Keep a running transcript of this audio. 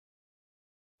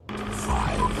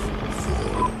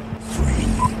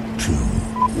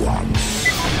Walk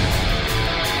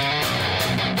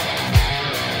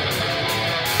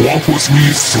with me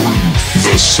through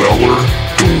the cellar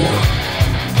door.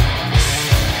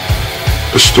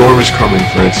 A storm is coming,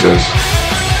 Francis.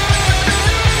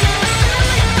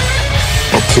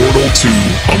 A portal to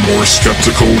a more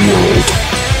skeptical world.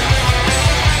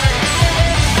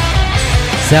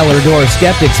 Cellar Door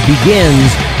Skeptics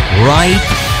begins right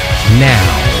now.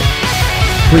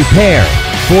 Prepare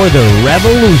for the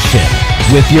revolution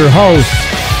with your hosts,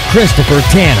 Christopher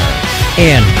Tanner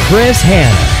and Chris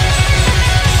Hanna.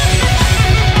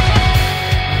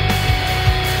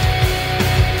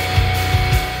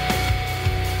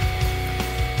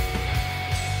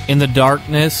 In the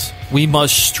darkness, we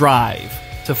must strive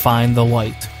to find the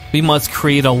light. We must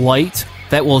create a light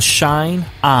that will shine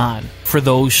on for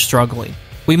those struggling.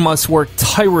 We must work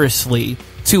tirelessly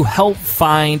to help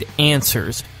find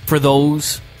answers for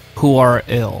those who are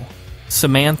ill.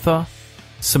 Samantha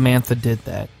did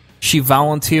that. She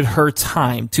volunteered her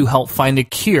time to help find a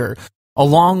cure,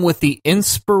 along with the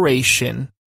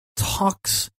inspiration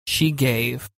talks she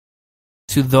gave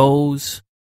to those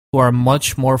who are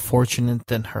much more fortunate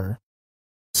than her.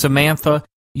 Samantha,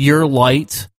 your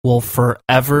light will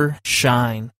forever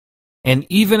shine. And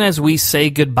even as we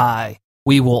say goodbye,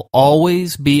 we will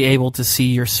always be able to see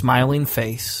your smiling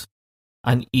face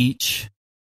on each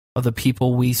of the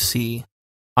people we see,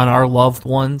 on our loved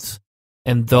ones,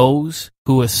 and those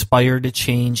who aspire to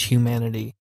change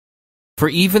humanity. For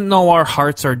even though our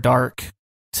hearts are dark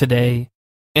today,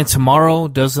 and tomorrow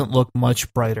doesn't look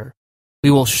much brighter, we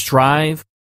will strive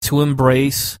to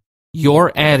embrace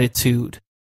your attitude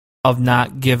of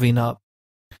not giving up.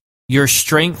 Your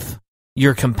strength,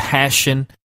 your compassion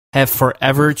have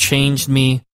forever changed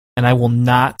me, and I will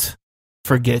not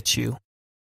forget you.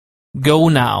 Go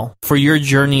now, for your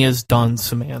journey is done,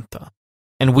 Samantha,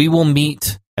 and we will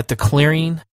meet at the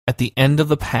clearing at the end of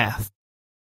the path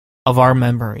of our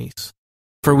memories,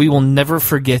 for we will never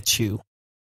forget you.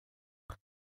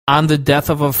 On the death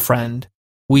of a friend,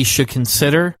 we should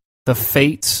consider the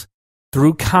fates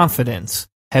through confidence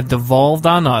have devolved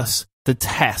on us the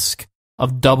task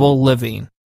of double living,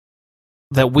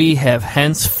 that we have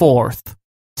henceforth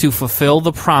to fulfill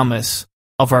the promise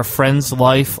of our friend's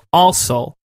life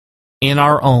also in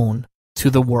our own to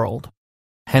the world.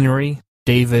 Henry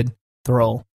David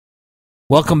Thoreau.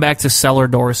 Welcome back to Cellar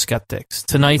Door Skeptics.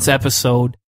 Tonight's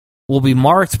episode will be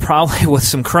marked probably with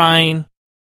some crying,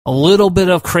 a little bit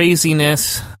of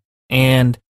craziness,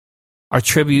 and our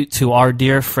tribute to our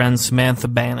dear friend Samantha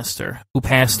Bannister, who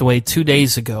passed away 2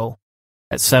 days ago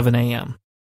at 7 a.m.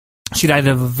 She died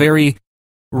of a very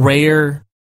rare,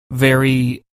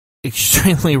 very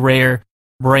extremely rare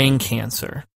brain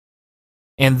cancer.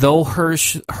 And though her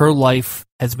life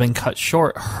has been cut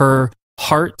short, her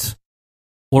heart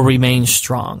will remain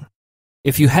strong.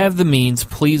 If you have the means,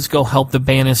 please go help the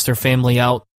Bannister family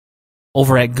out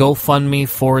over at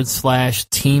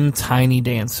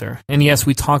GoFundMe/teamtinydancer. And yes,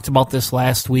 we talked about this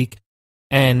last week,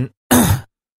 and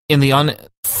in the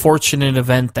unfortunate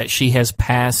event that she has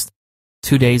passed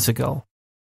 2 days ago,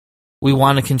 we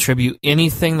want to contribute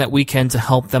anything that we can to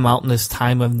help them out in this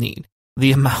time of need.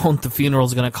 The amount the funeral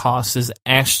is going to cost is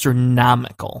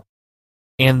astronomical,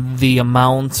 and the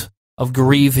amount of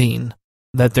grieving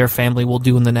that their family will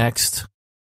do in the next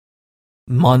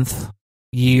month,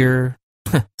 year,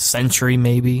 century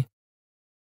maybe,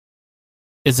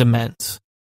 is immense.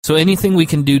 So anything we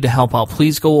can do to help out,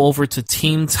 please go over to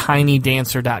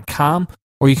teamtinydancer.com,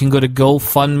 or you can go to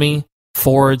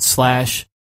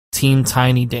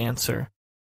GoFundMe/teamtinydancer.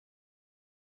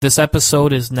 This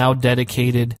episode is now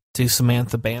dedicated to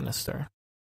Samantha Bannister.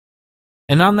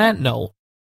 And on that note,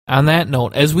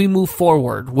 as we move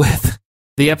forward with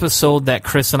the episode that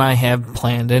Chris and I have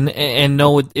planned, and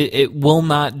no, it will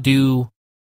not do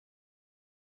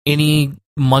any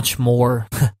much more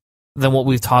than what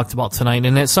we've talked about tonight.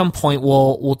 And at some point,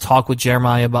 we'll talk with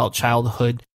Jeremiah about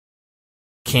childhood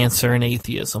cancer and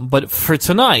atheism. But for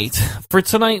tonight,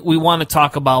 we want to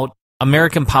talk about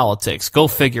American politics. Go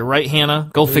figure, right, Hannah?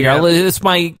 Go figure. Yeah. It's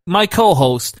my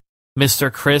co-host,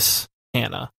 Mr. Chris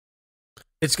Hanna.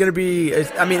 It's going to be,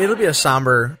 it'll be a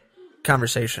somber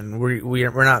conversation.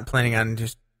 We're not planning on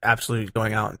just absolutely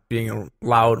going out and being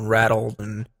loud and rattled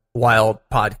and wild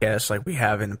podcast like we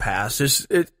have in the past.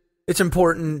 It's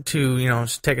important to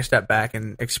take a step back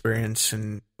and experience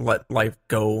and let life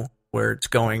go where it's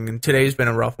going. And today's been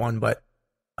a rough one, but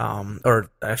or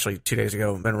actually 2 days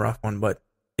ago been a rough one. But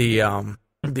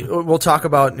we'll talk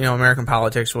about American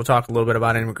politics. We'll talk a little bit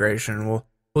about immigration.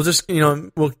 We'll just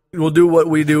we'll do what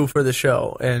we do for the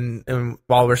show, and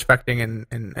while respecting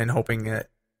and hoping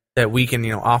that we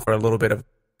can offer a little bit of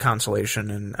consolation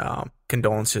and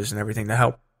condolences and everything to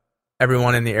help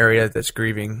everyone in the area that's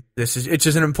grieving. It's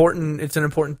just an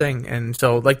important thing. And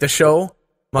so, like, the show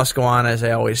must go on, as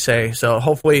I always say. So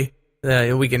hopefully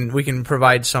we can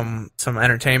provide some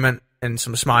entertainment and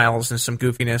some smiles and some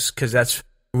goofiness, because that's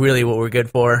really what we're good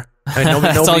for. I mean,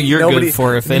 that's all you're good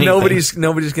for, if anything. Nobody's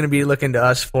going to be looking to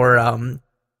us for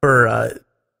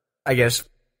I guess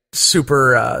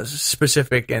super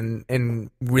specific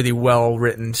and really well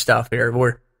written stuff here.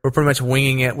 We're pretty much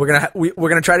winging it. We're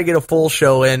gonna try to get a full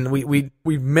show in. We've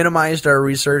minimized our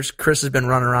research. Chris has been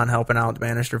running around helping out the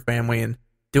Bannister family and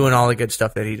doing all the good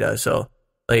stuff that he does. So,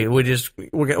 like,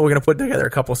 we're gonna put together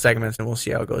a couple segments and we'll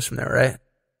see how it goes from there, right?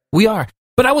 We are.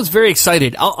 But I was very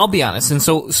excited. I'll be honest. And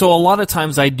so a lot of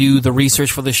times I do the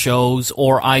research for the shows,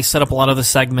 or I set up a lot of the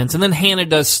segments, and then Hannah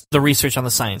does the research on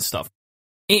the science stuff.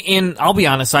 And I'll be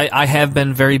honest, I have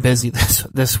been very busy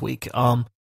this week.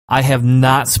 I have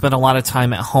not spent a lot of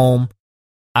time at home.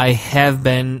 I have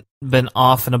been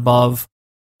off and above,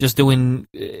 just doing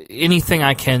anything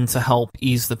I can to help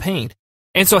ease the pain.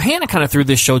 And so Hannah kind of threw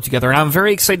this show together, and I'm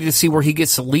very excited to see where he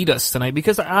gets to lead us tonight,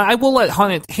 because I will let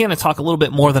Hannah talk a little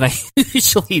bit more than I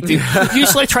usually do.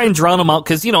 Usually I try and drown him out,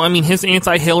 because, his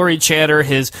anti-Hillary chatter,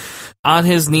 his on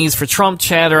his knees for Trump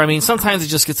chatter, sometimes it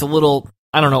just gets a little,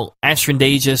 I don't know,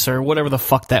 astrondagious or whatever the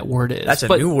fuck that word is. That's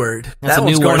a new word. That's that a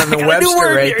new going word. on the Webster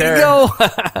right there. You go.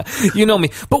 You know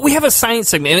me. But we have a science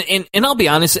segment, and I'll be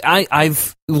honest,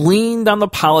 I've leaned on the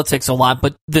politics a lot,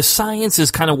 but the science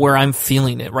is kind of where I'm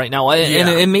feeling it right now.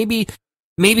 And maybe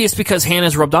it's because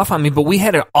Hannah's rubbed off on me, but we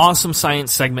had an awesome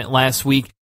science segment last week.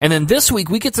 And then this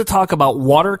week, we get to talk about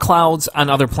water clouds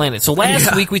on other planets. So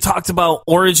last week, we talked about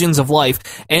origins of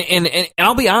life. And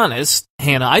I'll be honest,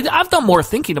 Hannah, I've done more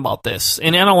thinking about this.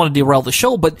 And I don't want to derail the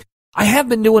show, but I have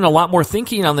been doing a lot more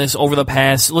thinking on this over the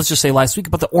past, let's just say last week,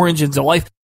 about the origins of life.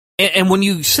 And when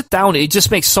you sit down, it just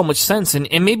makes so much sense. And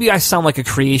maybe I sound like a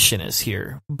creationist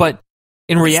here, but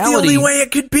in reality, it's the only way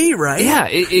it could be, right? Yeah,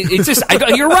 it's just,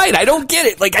 you're right. I don't get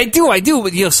it. Like, I do.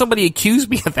 But, somebody accused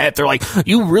me of that. They're like,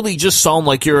 you really just sound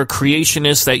like you're a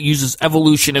creationist that uses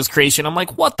evolution as creation. I'm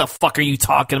like, what the fuck are you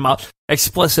talking about?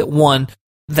 Explicit one.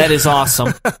 That is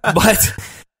awesome. But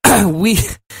I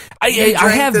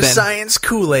have the been. Science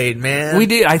Kool-Aid, man. We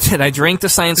did. I did. I drank the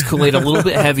science Kool-Aid a little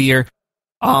bit heavier.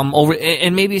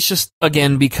 And maybe it's just,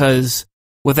 again, because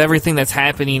with everything that's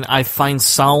happening, I find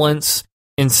solace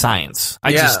in science.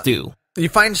 I just do. You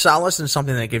find solace in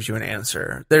something that gives you an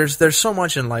answer. There's so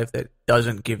much in life that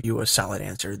doesn't give you a solid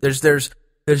answer. There's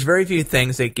very few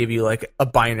things that give you like a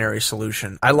binary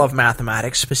solution. I love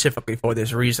mathematics specifically for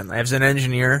this reason. As an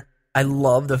engineer, I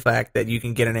love the fact that you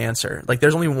can get an answer. Like,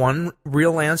 there's only one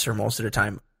real answer most of the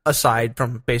time, aside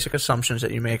from basic assumptions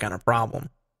that you make on a problem.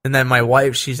 And then my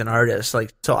wife, she's an artist.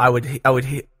 Like, so I would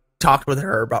talked with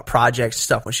her about projects and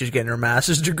stuff when she was getting her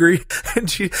master's degree, and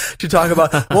she talked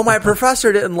about, well, my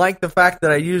professor didn't like the fact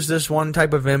that I used this one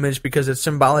type of image because it's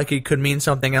symbolic, it could mean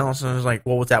something else. And I was like,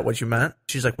 well, was that what you meant?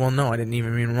 She's like, well, no, I didn't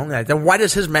even mean that. Then why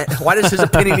does his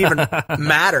opinion even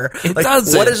matter? It like,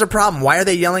 doesn't. What is the problem? Why are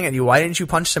they yelling at you? Why didn't you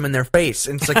punch them in their face?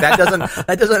 And it's like,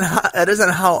 that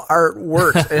isn't how art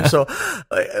works. And so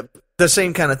the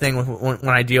same kind of thing when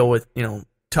I deal with,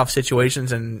 tough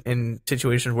situations and in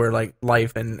situations where, like,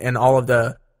 life and all of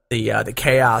the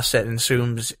chaos that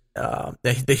ensues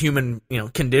the human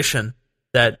condition,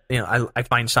 that I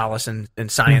find solace in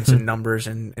science and numbers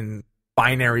and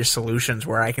binary solutions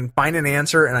where I can find an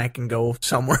answer and I can go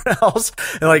somewhere else,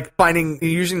 and like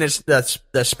using the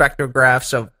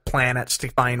spectrographs of planets to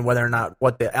find whether or not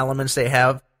what the elements they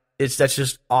have. That's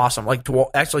just awesome. Like,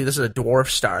 actually, this is a dwarf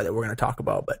star that we're going to talk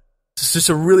about, but it's just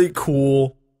a really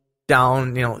cool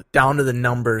down to the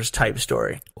numbers type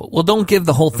story. Well, don't give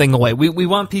the whole thing away. We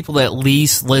want people to at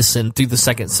least listen through the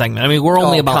second segment. I mean, we're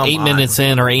only about 8 minutes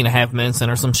in, or 8.5 minutes in,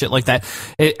 or some shit like that.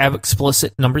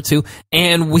 Explicit number 2,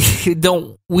 and we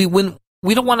don't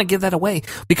want to give that away,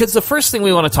 because the first thing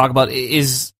we want to talk about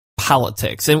is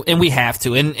politics, and we have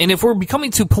to. And if we're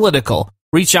becoming too political,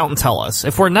 reach out and tell us.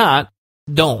 If we're not,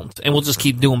 don't, and we'll just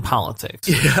keep doing politics.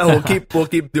 Yeah, we'll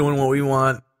keep doing what we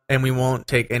want. And we won't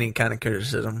take any kind of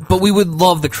criticism. But we would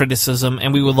love the criticism,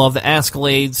 and we would love the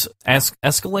escalades.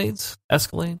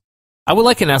 Escalade? I would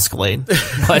like an escalade.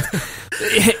 But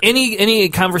any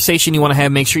conversation you want to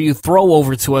have, make sure you throw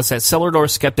over to us at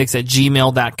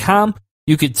cellardoorskeptics@gmail.com.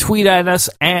 You could tweet at us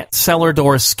at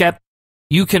cellardoorskep.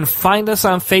 You can find us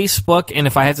on Facebook, and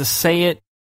if I had to say it,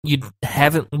 you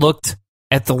haven't looked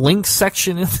at the links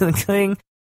section in the thing.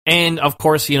 And of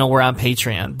course, we're on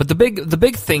Patreon. But the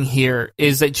big thing here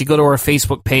is that you go to our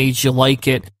Facebook page, you like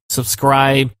it,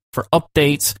 subscribe for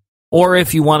updates. or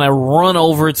if you want to run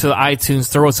over to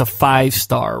iTunes, throw us a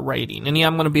 5-star rating. And yeah,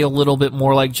 I'm going to be a little bit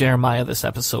more like Jeremiah this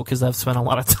episode because I've spent a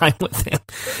lot of time with him.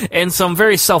 And so I'm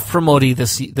very self-promoting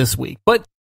this week. But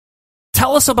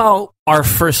tell us about our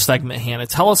first segment, Hannah.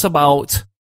 Tell us about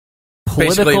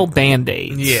political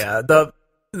Band-Aids. Yeah,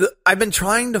 I've been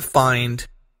trying to find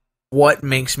what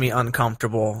makes me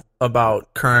uncomfortable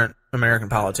about current American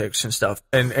politics and stuff.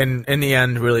 And in the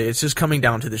end, really, it's just coming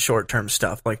down to the short-term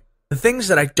stuff. Like, the things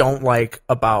that I don't like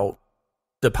about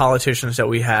the politicians that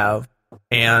we have,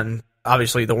 and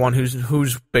obviously the one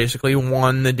who's basically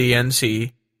won the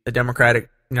DNC, the Democratic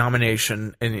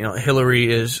nomination, and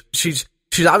Hillary she's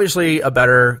obviously a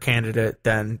better candidate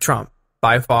than Trump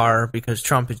by far, because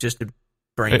Trump is just a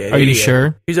brain dead idiot. Are you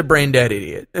sure? He's a brain dead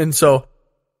idiot. And so,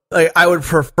 like, I would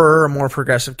prefer a more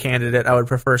progressive candidate. I would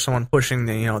prefer someone pushing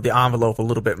the envelope a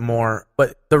little bit more.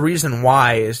 But the reason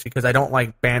why is because I don't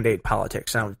like Band-Aid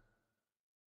politics. And I'm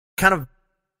kind of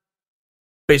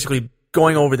basically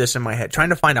going over this in my head, trying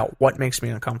to find out what makes me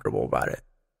uncomfortable about it.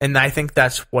 And I think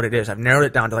that's what it is. I've narrowed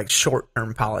it down to, like,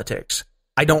 short-term politics.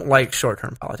 I don't like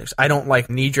short-term politics. I don't like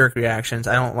knee-jerk reactions.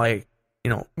 I don't like,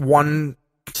 one.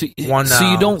 So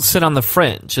you don't sit on the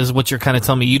fringe, is what you're kind of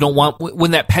telling me. You don't want,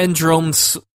 when that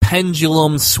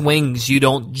pendulum swings, you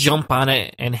don't jump on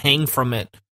it and hang from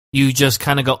it. You just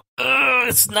kind of go,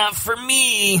 it's not for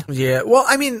me. Yeah, well,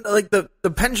 I mean, like, the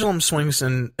pendulum swings,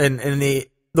 and the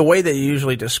way that you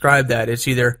usually describe that,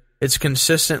 it's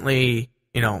consistently,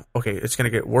 okay, it's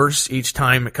going to get worse each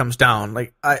time it comes down.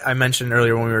 Like I mentioned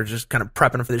earlier when we were just kind of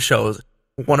prepping for the shows,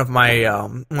 one of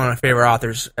my favorite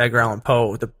authors, Edgar Allan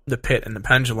Poe, the Pit and the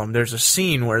Pendulum. There's a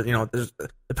scene where there's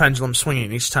the pendulum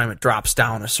swinging each time it drops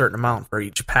down a certain amount for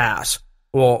each pass.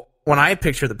 Well, when I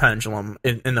picture the pendulum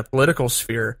in the political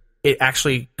sphere, it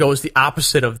actually goes the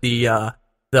opposite of the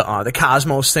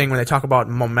Cosmos thing when they talk about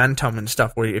momentum and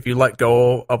stuff. Where if you let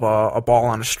go of a ball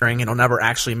on a string, it'll never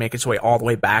actually make its way all the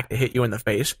way back to hit you in the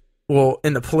face. Well,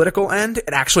 in the political end,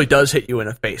 it actually does hit you in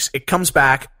the face. It comes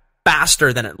back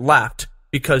faster than it left,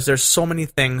 because there's so many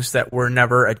things that were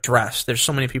never addressed. There's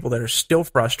so many people that are still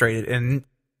frustrated, and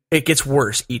it gets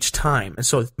worse each time. And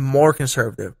so it's more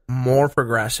conservative, more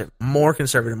progressive, more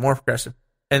conservative, more progressive.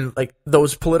 And, like,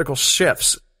 those political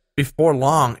shifts, before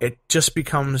long, it just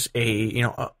becomes a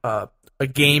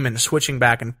game and switching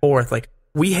back and forth. Like,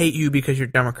 we hate you because you're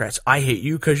Democrats. I hate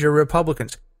you because you're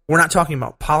Republicans. We're not talking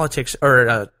about politics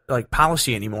or like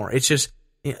policy anymore. It's just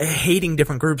hating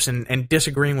different groups and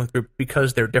disagreeing with groups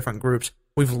because they're different groups.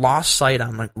 We've lost sight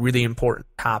on, like, really important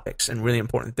topics and really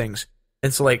important things.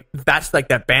 And so, like, that's like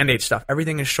that Band-Aid stuff.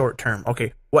 Everything is short term.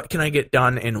 Okay, what can I get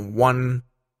done in one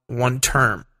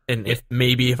term? And if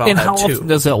I'll have how two. Often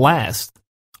does it last?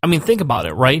 I mean, think about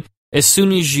it, right? As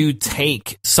soon as you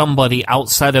take somebody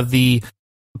outside of the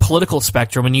political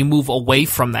spectrum and you move away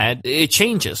from that, it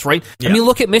changes, right? Yeah. I mean,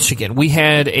 look at Michigan. We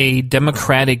had a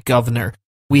Democratic governor.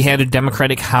 We had a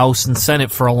Democratic House and Senate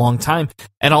for a long time.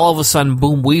 And all of a sudden,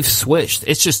 boom, we've switched.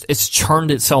 It's churned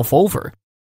itself over.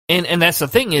 And that's the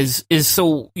thing is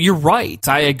so you're right.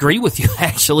 I agree with you,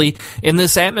 actually, in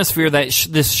this atmosphere that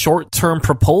this short-term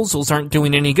proposals aren't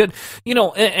doing any good.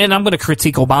 And I'm going to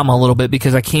critique Obama a little bit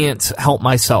because I can't help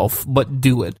myself but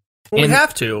do it. Well, we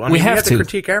have to. We have to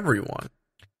critique everyone.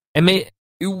 And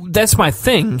that's my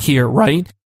thing here, right?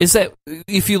 Is that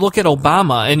if you look at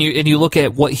Obama and you look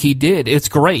at what he did, it's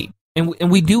great.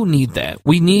 And we do need that.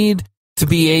 We need to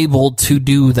be able to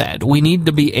do that. We need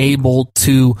to be able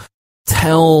to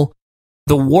tell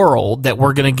the world that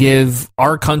we're going to give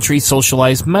our country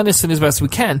socialized medicine as best we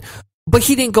can. But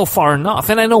he didn't go far enough.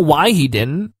 And I know why he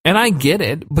didn't. And I get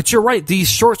it. But you're right. These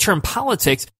short-term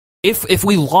politics, if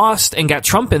we lost and got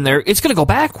Trump in there, it's going to go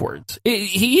backwards.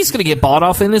 He's going to get bought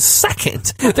off in a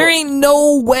second. There ain't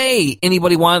no way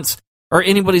anybody's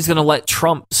going to let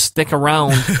Trump stick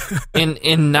around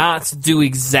and not do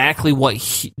exactly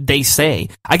what they say.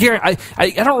 I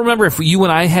don't remember if you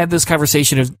and I had this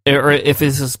conversation or if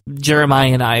this is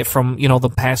Jeremiah and I from the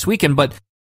past weekend, but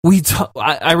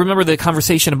I remember the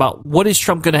conversation about what's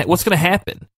going to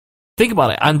happen. Think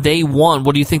about it. On day one,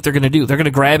 what do you think they're going to do? They're going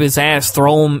to grab his ass,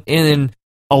 throw him in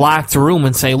a locked room,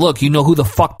 and say, "Look, you know who the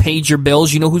fuck paid your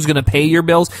bills? You know who's going to pay your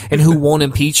bills and who won't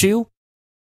impeach you."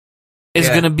 Is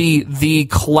going to be the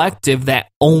collective that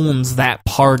owns that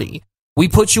party. We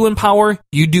put you in power,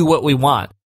 you do what we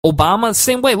want. Obama,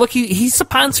 same way. Look, he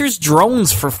sponsors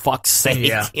drones, for fuck's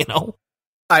sake,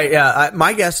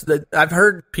 My guess, that I've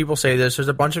heard people say this, there's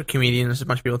a bunch of comedians, a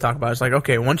bunch of people talk about it. It's like,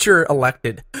 okay, once you're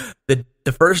elected,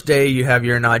 the first day you have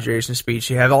your inauguration speech,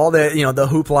 you have all the, the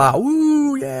hoopla,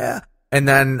 woo, yeah. And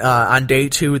then on day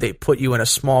two, they put you in a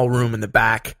small room in the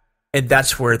back, and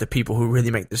that's where the people who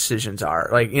really make decisions are.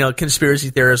 Like, conspiracy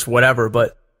theorists, whatever.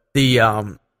 But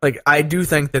I do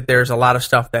think that there's a lot of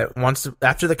stuff that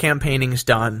after the campaigning is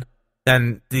done,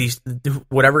 then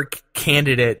whatever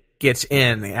candidate gets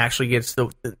in actually gets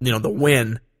the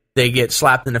win. They get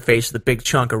slapped in the face with a big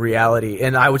chunk of reality.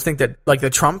 And I would think that, like the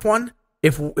Trump one,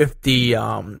 if the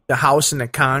House and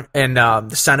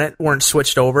the Senate weren't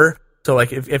switched over, so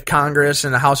like if Congress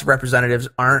and the House of Representatives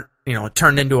aren't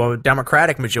turned into a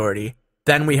Democratic majority,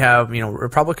 then we have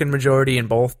Republican majority in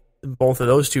both of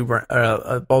those two,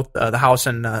 both the House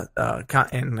and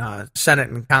Senate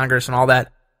and Congress and all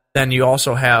that. Then you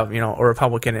also have a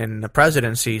Republican in the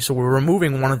presidency. So we're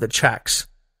removing one of the checks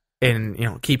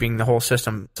in keeping the whole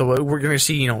system. So we're going to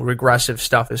see regressive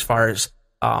stuff as far as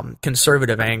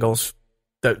conservative angles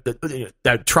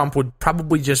that Trump would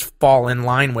probably just fall in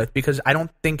line with, because I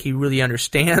don't think he really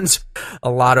understands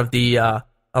a lot of the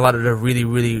really,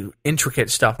 really intricate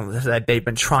stuff that they've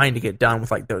been trying to get done with,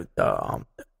 like the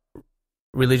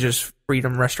Religious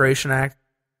Freedom Restoration Act,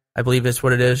 I believe is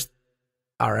what it is,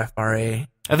 RFRA.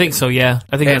 I think so. Yeah,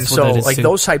 I think that's what it is. Like too.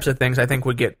 Those types of things, I think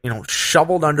would get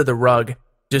shoveled under the rug,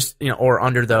 just or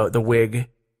under the wig,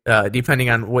 depending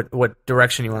on what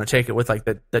direction you want to take it with, like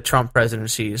the Trump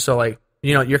presidency. So like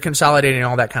you're consolidating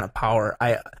all that kind of power.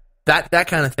 That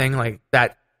kind of thing, like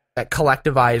that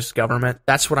collectivized government.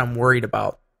 That's what I'm worried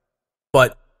about.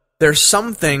 But there's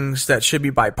some things that should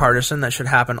be bipartisan that should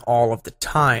happen all of the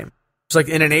time. It's like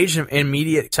in an age of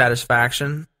immediate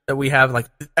satisfaction that we have, like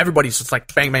everybody's just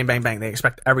like bang, bang, bang, bang. They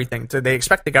expect everything. They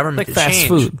expect the government to fast change.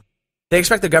 Food. They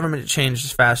expect the government to change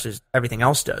as fast as everything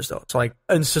else does, though. So like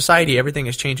in society, everything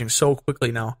is changing so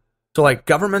quickly now. So like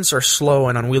governments are slow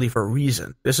and unwieldy for a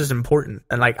reason. This is important.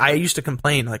 And like I used to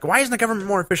complain, like, why isn't the government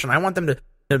more efficient? I want them to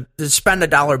spend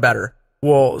 $1 better.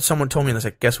 Well, someone told me this,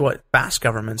 like, guess what? Fast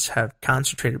governments have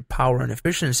concentrated power and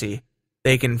efficiency.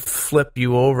 They can flip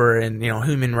you over, and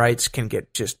human rights can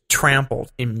get just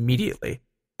trampled immediately.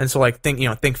 And so, like,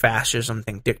 think fascism,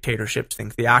 think dictatorships,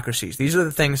 think theocracies. These are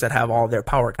the things that have all their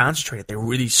power concentrated. They're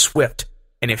really swift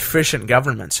and efficient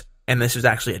governments, and this is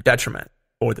actually a detriment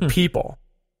for the people.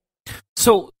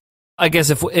 So, I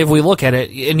guess if we look at it,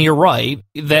 and you're right,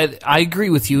 that I agree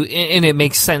with you, and it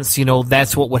makes sense.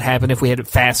 That's what would happen if we had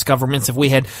fast governments, if we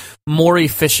had more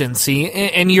efficiency.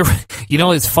 And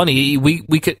it's funny.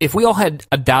 We could, if we all had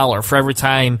 $1 for every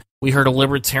time we heard a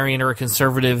libertarian or a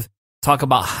conservative talk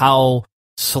about how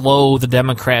slow the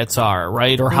Democrats are,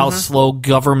 right? Or how slow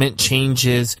government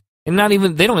changes, and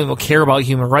they don't even care about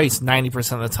human rights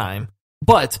 90% of the time.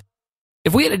 But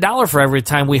if we had $1 for every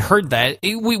time we heard that,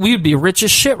 we would be rich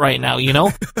as shit right now,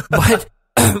 But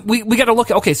we got to look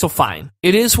at, okay, so fine,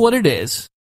 it is what it is.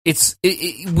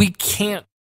 We can't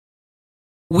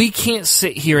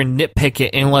sit here and nitpick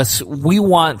it unless we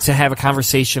want to have a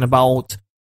conversation about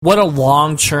what a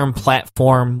long-term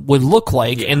platform would look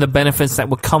like and the benefits that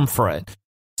would come for it.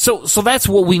 So that's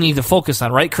what we need to focus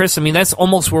on, right, Chris? I mean, that's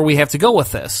almost where we have to go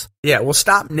with this. Yeah, we'll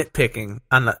stop nitpicking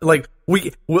on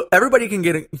everybody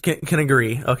can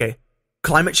agree. Okay,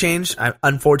 climate change.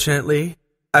 Unfortunately,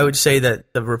 I would say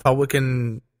that the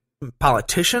Republican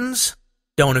politicians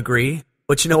don't agree,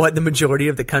 but you know what? The majority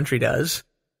of the country does.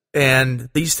 And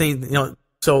these things,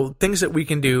 so things that we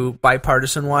can do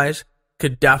bipartisan wise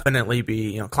could definitely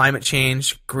be, climate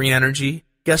change, green energy.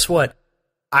 Guess what?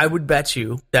 I would bet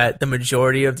you that the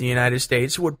majority of the United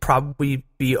States would probably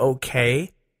be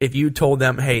okay if you told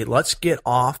them, "Hey, let's get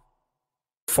off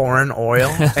foreign oil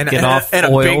and get off and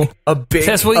oil. A big.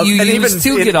 That's what you used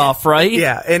to get off, right?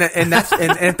 Yeah, and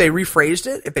if they rephrased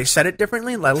it, if they said it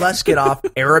differently, like, let's get off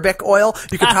Arabic oil,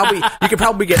 you could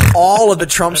probably get all of the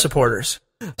Trump supporters.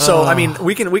 So I mean,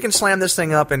 we can slam this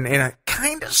thing up in a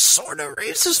kind of sort of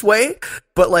racist way,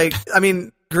 but like, I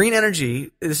mean, green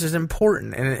energy, this is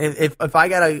important, and if I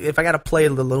gotta play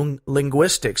the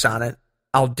linguistics on it,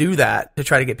 I'll do that to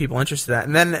try to get people interested in that.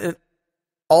 And then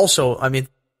also, I mean,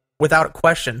 without a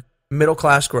question, middle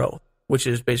class growth, which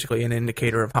is basically an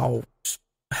indicator of how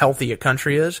healthy a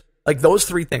country is. Like those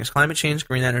three things: climate change,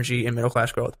 green energy, and middle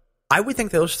class growth. I would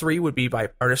think those three would be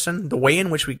bipartisan. The way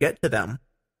in which we get to them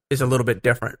is a little bit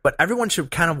different, but everyone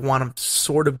should kind of want to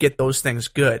sort of get those things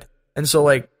good. And so,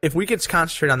 like, if we could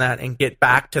concentrate on that and get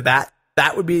back to that,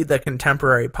 that would be the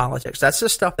contemporary politics. That's the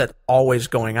stuff that's always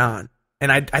going on.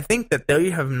 And I think that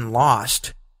they have been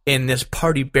lost in this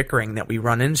party bickering that we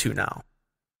run into now.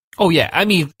 Oh, yeah. I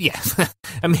mean, yeah.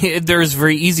 I mean, there's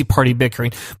very easy party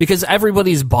bickering because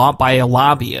everybody's bought by a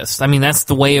lobbyist. I mean, that's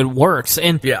the way it works.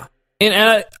 And yeah.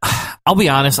 And I'll be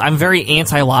honest, I'm very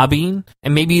anti-lobbying,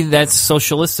 and maybe that's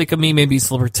socialistic of me, maybe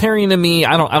it's libertarian of me.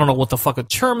 I don't know what the fuck a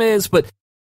term is, but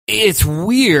it's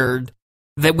weird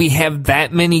that we have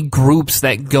that many groups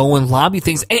that go and lobby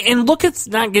things. And look, it's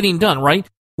not getting done, right?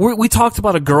 We talked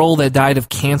about a girl that died of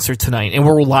cancer tonight, and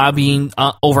we're lobbying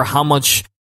over how much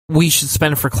we should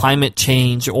spend for climate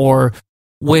change, or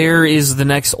where is the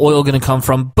next oil going to come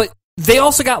from. But they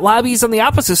also got lobbies on the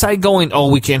opposite side going,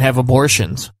 oh, we can't have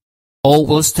abortions. Oh,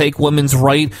 let's take women's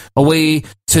right away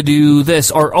to do this.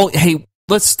 Or, oh, hey,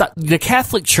 let's stop. The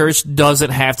Catholic Church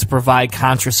doesn't have to provide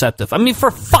contraceptive. I mean,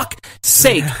 for fuck's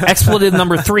sake, expletive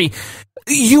number 3.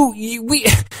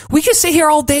 We can sit here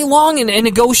all day long and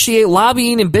negotiate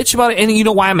lobbying and bitch about it. And you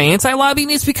know why I'm anti-lobbying?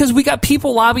 It's because we got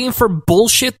people lobbying for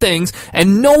bullshit things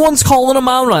and no one's calling them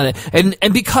out on it.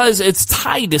 And because it's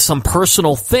tied to some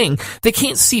personal thing, they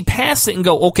can't see past it and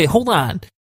go, okay, hold on.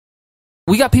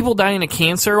 We got people dying of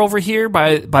cancer over here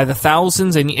by the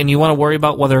thousands, and you want to worry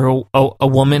about whether a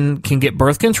woman can get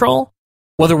birth control?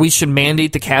 Whether we should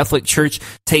mandate the Catholic Church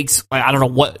takes, I don't know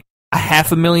what,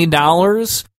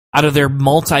 $500,000 out of their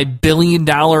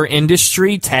multi-billion-dollar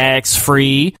industry,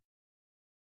 tax-free,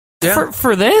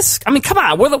 for this? I mean, come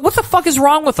on, what the fuck is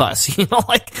wrong with us? You know,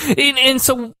 like, and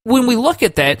so when we look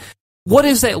at that, what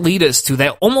does that lead us to?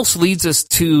 That almost leads us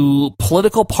to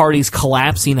political parties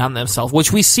collapsing on themselves,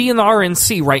 which we see in the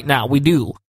RNC right now. We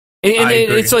do. And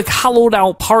it's like hollowed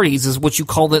out parties is what you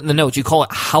called it in the notes. You call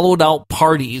it hollowed out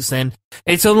parties, and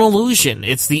it's an illusion.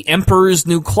 It's the emperor's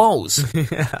new clothes.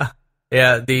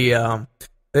 Yeah.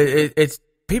 It's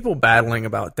people battling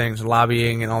about things,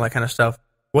 lobbying and all that kind of stuff.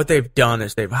 What they've done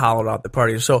is they've hollowed out the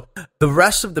parties. So the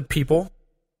rest of the people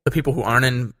who aren't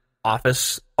in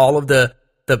office, all of the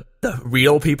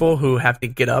real people who have to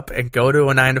get up and go to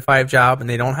a 9-to-5 job, and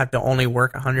they don't have to only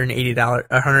work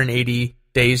 $180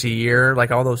 days a year,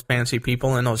 like all those fancy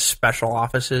people in those special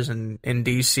offices in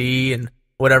DC and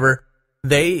whatever.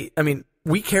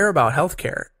 We care about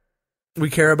healthcare. We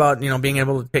care about, being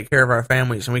able to take care of our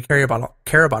families, and we care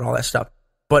about all that stuff.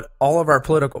 But all of our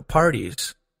political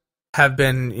parties have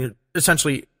been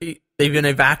essentially, they've been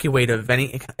evacuated of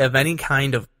any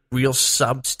kind of real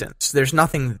substance. There's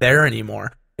nothing there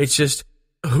anymore. It's just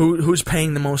who's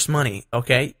paying the most money.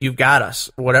 Okay, you've got us.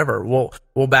 Whatever,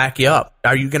 we'll back you up.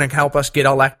 Are you going to help us get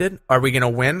elected? Are we going to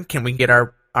win? Can we get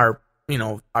our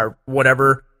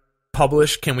whatever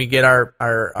published? Can we get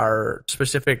our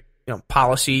specific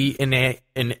policy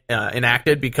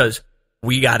enacted because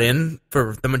we got in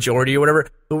for the majority or whatever?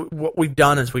 What we've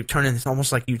done is we've turned into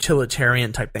almost like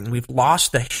utilitarian type thing. We've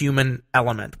lost the human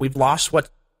element. We've lost what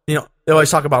they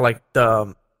always talk about, like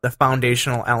the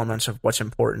foundational elements of what's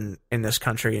important in this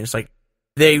country. And it's like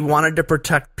they wanted to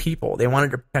protect people. They wanted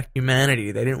to protect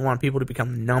humanity. They didn't want people to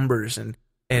become numbers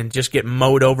and just get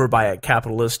mowed over by a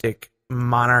capitalistic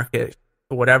monarchy,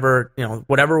 whatever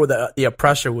the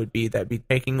oppressor would be, that'd be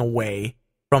taking away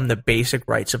from the basic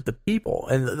rights of the people.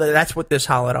 And that's what this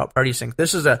hollowed out party thing.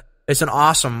 It's an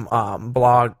awesome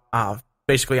blog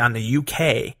basically on the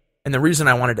UK. And the reason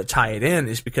I wanted to tie it in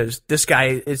is because this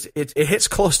guy it hits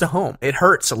close to home. It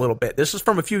hurts a little bit. This is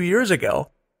from a few years ago,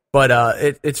 but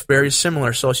it's very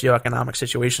similar socioeconomic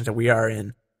situations that we are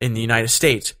in the United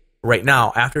States right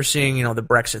now. After seeing the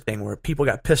Brexit thing, where people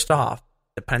got pissed off,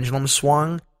 the pendulum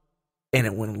swung, and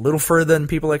it went a little further than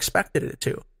people expected it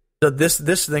to. So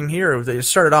this thing here, it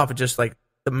started off with just like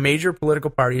the major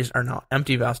political parties are now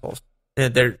empty vessels.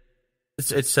 And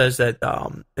it says that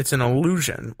it's an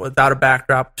illusion without a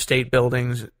backdrop, state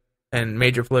buildings, and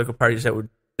major political parties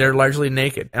they're largely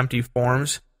naked, empty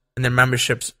forms, and their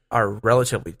memberships are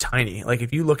relatively tiny. Like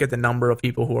if you look at the number of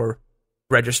people who are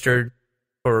registered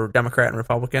for Democrat and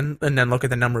Republican, and then look at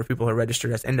the number of people who are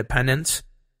registered as independents,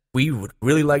 we would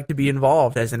really like to be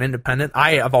involved as an independent.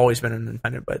 I have always been an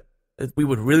independent, but we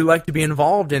would really like to be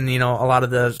involved in, a lot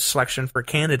of the selection for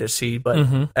candidacy.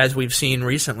 But as we've seen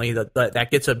recently, that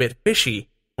gets a bit fishy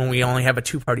when we only have a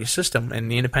two-party system and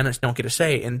the independents don't get a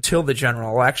say until the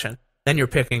general election. Then you're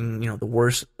picking,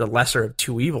 the lesser of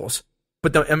two evils.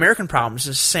 But the American problem is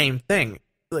the same thing.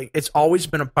 Like it's always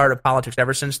been a part of politics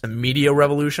ever since the media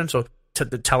revolution, so to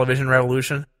the television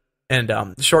revolution.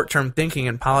 And short-term thinking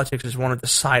in politics is one of the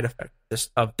side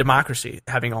effects of democracy,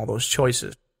 having all those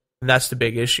choices. And that's the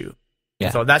big issue. Yeah.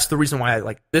 So that's the reason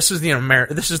why this is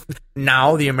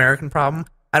now the American problem.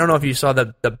 I don't know if you saw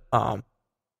the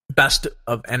Best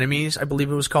of Enemies, I believe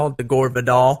it was called, the Gore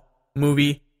Vidal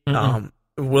movie.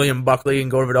 William Buckley and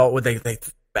Gore Vidal, they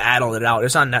battled it out.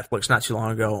 It's on Netflix not too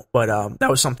long ago, but that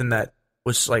was something that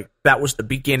was the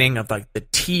beginning of like the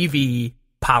TV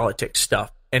politics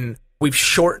stuff. And we've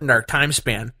shortened our time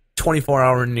span,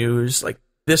 24-hour news. Like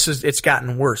it's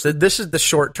gotten worse. This is the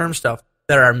short-term stuff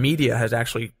that our media has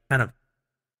actually kind of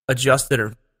adjusted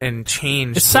or and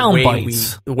change it's sound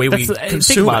bites. The way we consume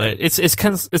think about it.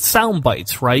 It's sound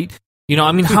bites, right? You know,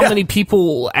 I mean, how many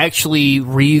people actually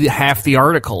read half the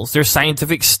articles? There's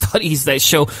scientific studies that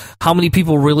show how many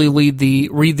people really read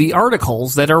the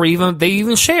articles that are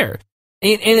even share.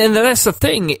 And that's the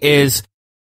thing is,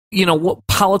 you know, what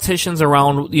politicians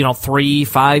around,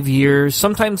 3-5 years,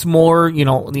 sometimes more,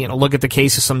 look at the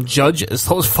case of some judges.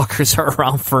 Those fuckers are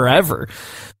around forever.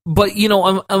 But,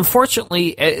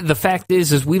 unfortunately, the fact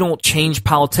is we don't change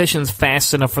politicians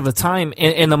fast enough for the time.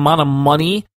 And the amount of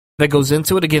money that goes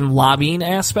into it, again, lobbying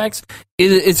aspects,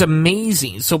 it's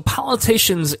amazing. So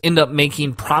politicians end up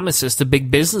making promises to big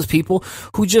business people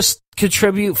who just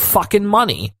contribute fucking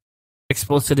money.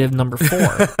 Expletive number 4.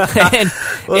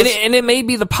 and it may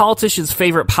be the politician's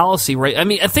favorite policy, right? I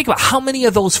mean, think about how many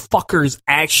of those fuckers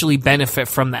actually benefit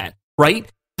from that, right?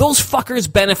 Those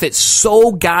fuckers benefit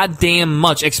so goddamn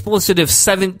much. Expletive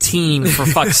 17, for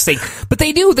fuck's sake. But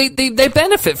they do. They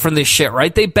benefit from this shit,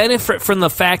 right? They benefit from the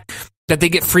fact that they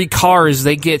get free cars,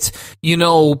 they get,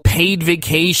 paid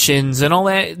vacations and all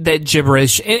that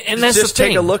gibberish. And that's just the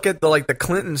thing. Take a look at the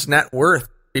Clintons' net worth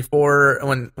before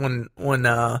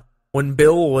when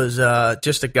Bill was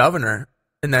just a governor,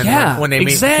 and then when they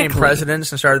became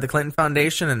presidents and started the Clinton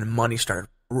Foundation, and the money started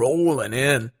rolling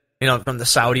in, from the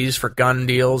Saudis for gun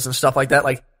deals and stuff like that.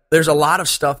 Like, there's a lot of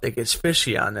stuff that gets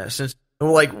fishy on this. And,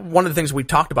 like, one of the things we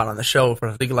talked about on the show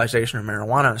for legalization of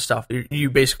marijuana and stuff, you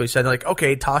basically said, like,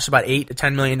 okay, toss about $8 to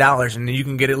 $10 million, and you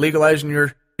can get it legalized in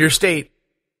your state,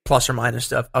 plus or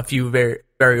minus a few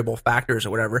variable factors or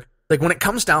whatever. Like, when it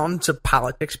comes down to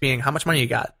politics being how much money you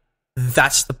got,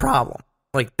 that's the problem.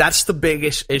 Like, that's the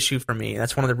biggest issue for me.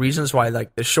 That's one of the reasons why,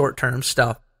 like, the short-term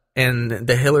stuff and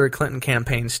the Hillary Clinton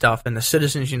campaign stuff and the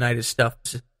Citizens United stuff,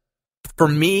 for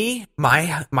me,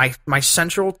 my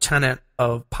central tenet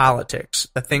of politics,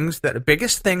 the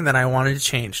biggest thing that I wanted to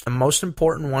change, the most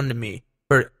important one to me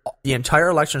for the entire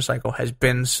election cycle has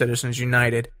been Citizens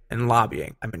United and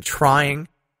lobbying. I've been trying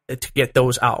to get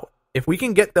those out. If we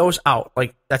can get those out,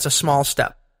 like, that's a small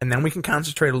step. And then we can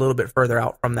concentrate a little bit further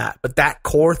out from that. But that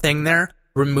core thing there,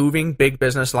 removing big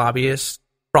business lobbyists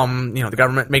from, the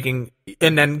government,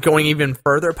 and then going even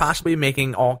further, possibly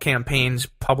making all campaigns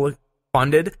public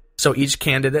funded, so each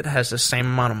candidate has the same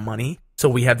amount of money, so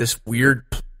we have this weird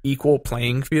equal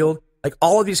playing field. Like,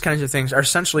 all of these kinds of things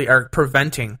are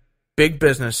preventing big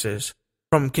businesses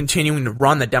from continuing to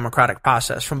run the democratic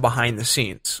process from behind the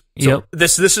scenes. So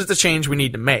this is the change we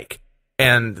need to make.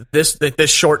 And this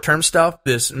short-term stuff,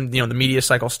 the media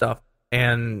cycle stuff,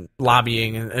 and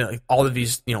lobbying, and all of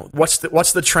these, what's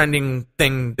the trending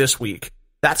thing this week?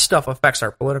 That stuff affects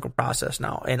our political process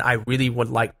now, and I really would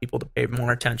like people to pay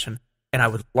more attention. And I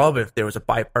would love if there was a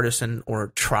bipartisan or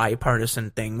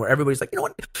tripartisan thing where everybody's like, you know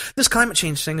what, this climate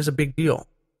change thing is a big deal.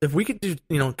 If we could do,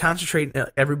 concentrate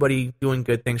everybody doing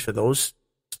good things for those,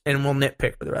 and we'll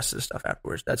nitpick for the rest of the stuff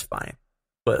afterwards. That's fine.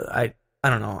 But I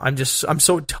don't know. I'm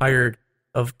so tired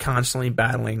of constantly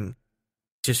battling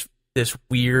just this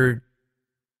weird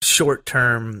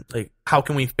short-term, like, how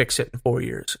can we fix it in 4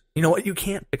 years? You know what? You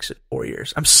can't fix it in 4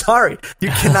 years. I'm sorry. You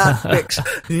cannot fix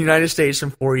the United States in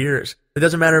 4 years. It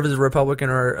doesn't matter if it's a Republican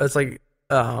or it's like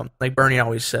Bernie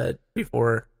always said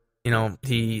before,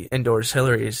 he endorsed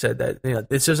Hillary. He said that,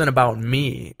 this isn't about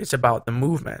me. It's about the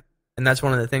movement. And that's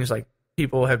one of the things, like,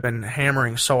 people have been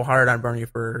hammering so hard on Bernie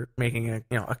for making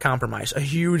a compromise, a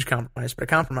huge compromise, but a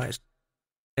compromise.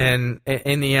 And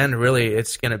in the end, really,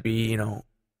 it's going to be,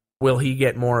 will he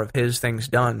get more of his things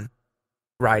done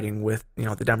riding with,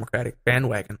 the Democratic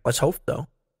bandwagon? Let's hope so,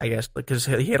 I guess, because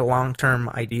he had a long-term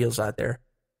ideals out there.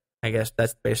 I guess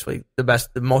that's basically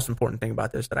the most important thing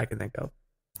about this that I can think of.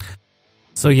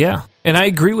 So, yeah, and I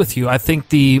agree with you. I think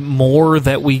the more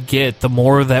that we get, the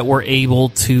more that we're able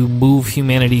to move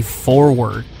humanity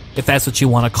forward, if that's what you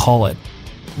want to call it.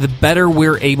 The better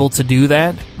we're able to do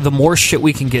that, the more shit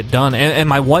we can get done. And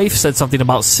my wife said something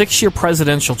about 6-year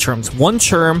presidential terms. 1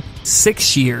 term,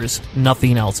 6 years,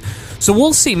 nothing else. So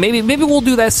we'll see. Maybe we'll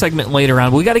do that segment later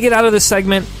on. We got to get out of this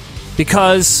segment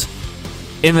because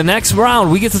in the next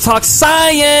round, we get to talk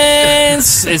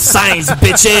science. It's science,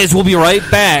 bitches. We'll be right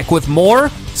back with more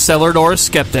Cellar Door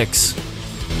Skeptics.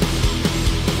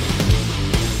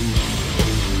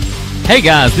 Hey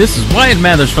guys, this is Wyatt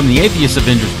Mathers from the Atheist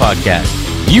Avengers podcast.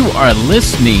 You are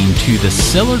listening to the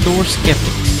Cellar Door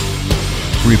Skeptics.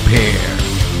 Prepare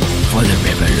for the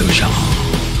revolution.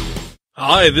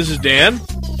 Hi, this is Dan,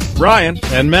 Ryan,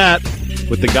 and Matt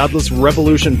with the Godless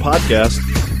Revolution podcast.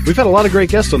 We've had a lot of great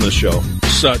guests on this show.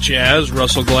 such as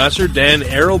Russell Glasser, Dan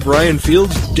Arrow, Brian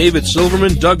Fields, David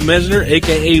Silverman, Doug Mesner,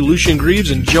 a.k.a. Lucian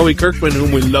Greaves, and Joey Kirkman,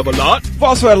 whom we love a lot. We've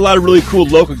also had a lot of really cool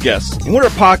local guests. And we're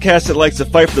a podcast that likes to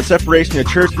fight for the separation of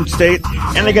church and state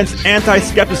and against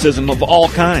anti-skepticism of all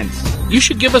kinds. You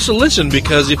should give us a listen,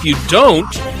 because if you don't,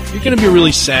 you're going to be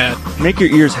really sad. Make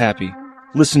your ears happy.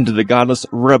 Listen to the Godless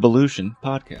Revolution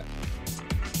podcast.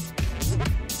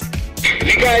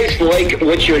 If you guys like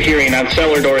what you're hearing on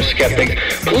Cellar Door Skeptics,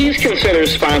 please consider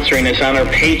sponsoring us on our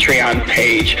Patreon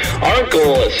page. Our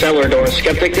goal at Cellar Door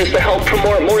Skeptics is to help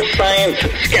promote more science,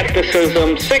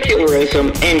 skepticism,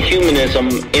 secularism, and humanism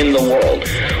in the world.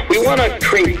 We want to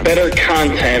create better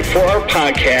content for our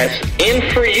podcast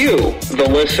and for you, the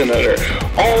listener,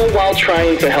 all while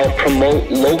trying to help promote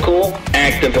local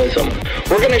activism.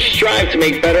 We're going to strive to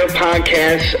make better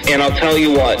podcasts, and I'll tell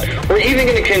you what, we're even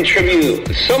going to contribute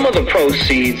some of the proceeds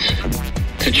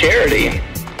to charity.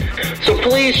 So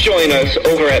please join us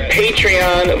over at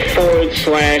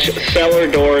Patreon.com/Cellar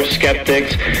Door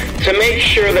Skeptics to make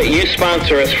sure that you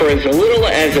sponsor us for as little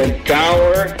as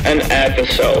 $1 an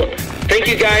episode. Thank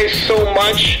you guys so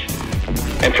much,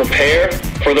 and prepare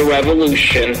for the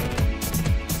revolution.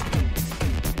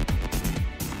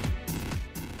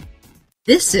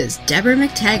 This is Deborah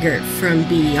McTaggart from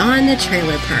Beyond the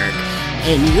Trailer Park,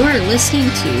 and you're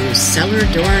listening to Cellar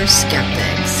Door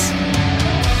Skeptics.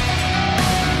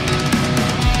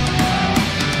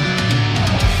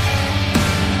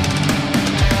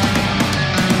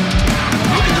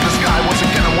 Look into the sky once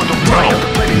again, I wonder why.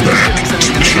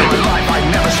 I've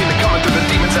never seen it coming through the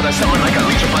demons that I summon like a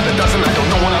legion by the dozen. I don't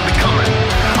know what I'm becoming.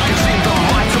 I can see the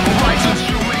lights of horizons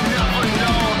you may never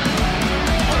know.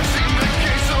 I've seen the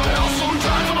gates of hell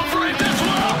sometimes. I'm afraid that's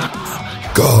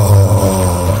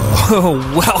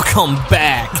Welcome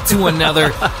back to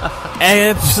another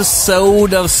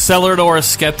episode of Cellar Door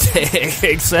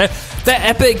Skeptics.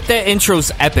 That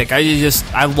intro's epic.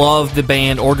 I love the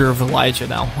band Order of Elijah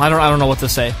now. I don't know what to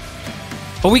say.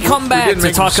 But we come back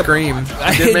to talk. Scream. We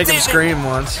did make him scream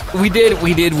once. We did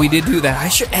do that. I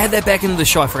should add that back into the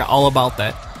show. I forgot all about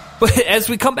that. But as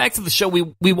we come back to the show,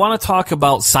 we want to talk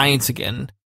about science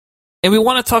again, and we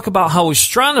want to talk about how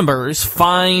astronomers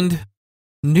find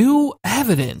new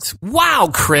evidence. Wow,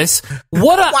 Chris,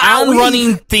 what an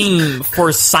on-running theme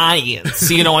for science.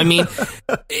 You know, I mean,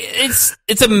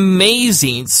 it's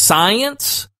amazing.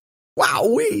 Science.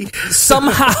 Wowee.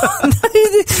 Somehow,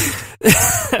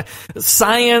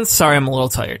 science. Sorry, I'm a little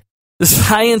tired. The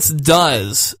science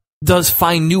does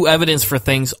find new evidence for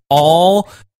things all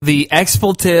the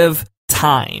expletive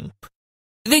time.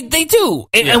 They do.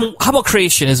 And how about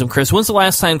creationism, Chris? When's the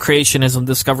last time creationism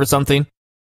discovered something?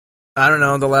 I don't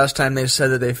know. The last time they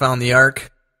said that they found the Ark,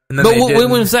 and then when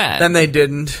was that? Then they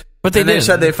didn't. But they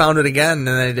said they found it again, and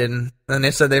they didn't. Then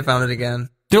they said they found it again.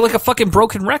 They're like a fucking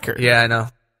broken record. Yeah, I know.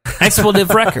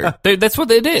 Expletive record. That's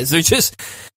what it is. They're just.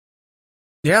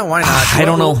 Yeah, why not? I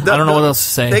don't know. I don't know what else to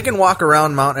say. They can walk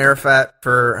around Mount Arafat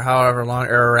for however long,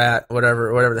 Ararat,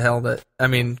 whatever the hell that. I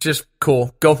mean, just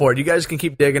cool. Go for it. You guys can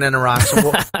keep digging in the rocks.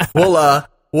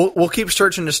 We'll keep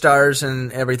searching the stars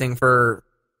and everything for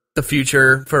the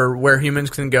future, for where humans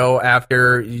can go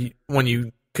after when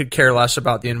you could care less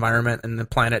about the environment and the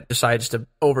planet decides to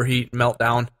overheat and melt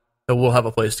down. So we'll have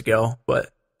a place to go. But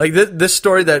like this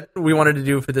story that we wanted to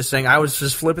do for this thing, I was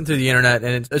just flipping through the internet,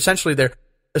 and essentially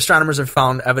astronomers have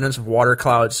found evidence of water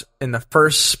clouds in the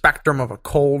first spectrum of a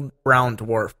cold brown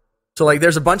dwarf. So like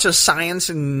there's a bunch of science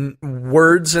and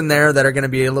words in there that are going to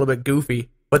be a little bit goofy,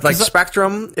 but like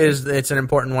spectrum it's an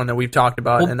important one that we've talked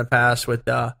about in the past with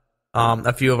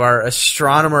a few of our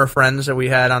astronomer friends that we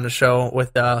had on the show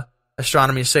with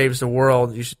Astronomy Saves the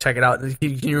World. You should check it out. Can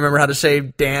you remember how to say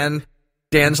Dan's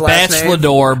last name?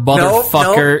 Bachelor,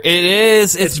 motherfucker. Nope. It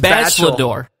is. It's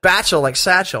Bachelor. Bachelor, like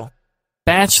satchel.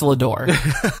 Bachelor.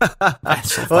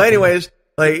 Well, anyways,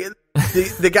 like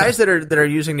the guys that are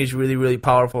using these really, really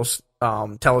powerful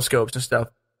telescopes and stuff,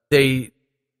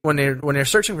 when they're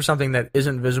searching for something that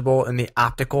isn't visible in the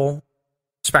optical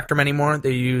spectrum anymore,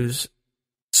 they use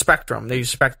spectrum. They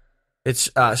use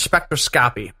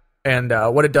spectroscopy, and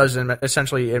what it does is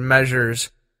essentially it measures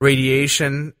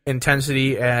radiation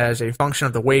intensity as a function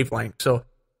of the wavelength. So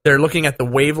they're looking at the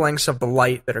wavelengths of the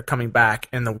light that are coming back,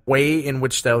 and the way in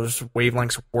which those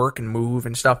wavelengths work and move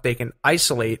and stuff. They can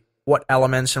isolate what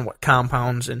elements and what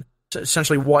compounds, and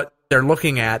essentially what they're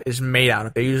looking at is made out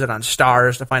of. They use it on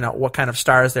stars to find out what kind of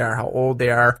stars they are, how old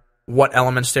they are, what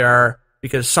elements they are,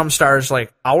 because some stars,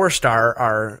 like our star,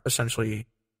 are essentially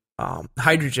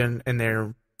hydrogen, and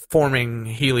they're forming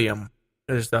helium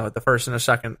is the first and the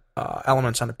second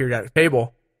elements on the periodic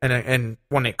table. And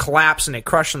when they collapse and they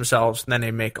crush themselves, then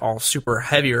they make all super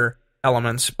heavier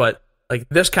elements, but like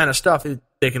this kind of stuff,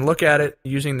 they can look at it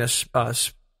using this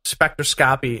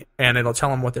spectroscopy, and it'll tell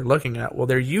them what they're looking at. Well,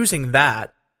 they're using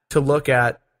that to look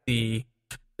at the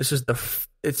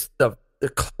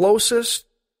closest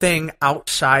thing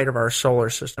outside of our solar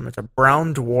system. It's a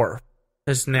brown dwarf.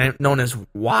 It's known as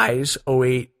WISE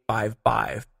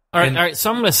 0855. All right. So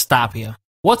I'm going to stop you.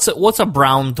 What's a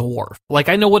brown dwarf? Like,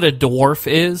 I know what a dwarf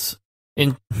is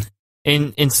in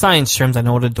science terms. I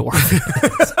know what a dwarf is.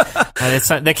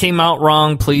 That came out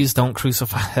wrong. Please don't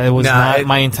crucify. It was not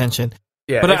my intention.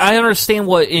 Yeah, but I understand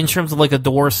what, in terms of like a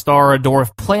dwarf star, a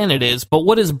dwarf planet is. But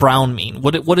what does brown mean?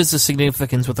 What is the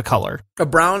significance with the color? A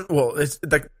brown, well, it's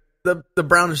the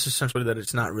brown is essentially that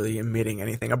it's not really emitting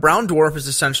anything. A brown dwarf is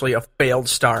essentially a failed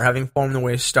star, having formed the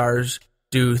way stars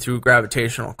do through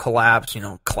gravitational collapse.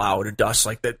 Cloud or dust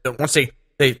like that. Once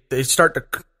they start to,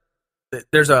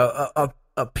 there's a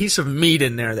piece of meat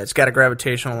in there that's got a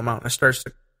gravitational amount, and it starts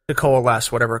to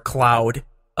coalesce. Whatever cloud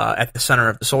at the center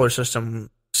of the solar system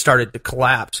started to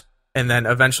collapse, and then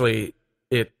eventually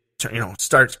it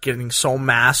starts getting so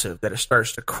massive that it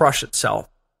starts to crush itself,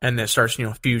 and then it starts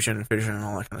fusion and fission and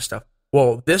all that kind of stuff.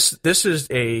 Well, this is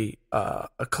a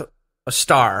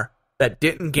star that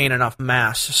didn't gain enough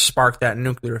mass to spark that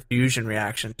nuclear fusion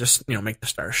reaction, just make the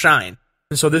star shine.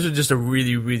 And so this is just a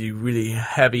really, really, really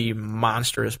heavy,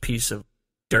 monstrous piece of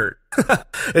dirt.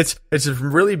 It's a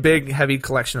really big, heavy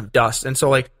collection of dust. And so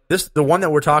like the one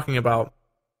that we're talking about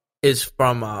is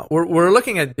from we're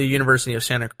looking at the University of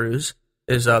Santa Cruz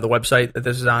is the website that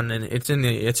this is on, and it's in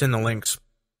the links.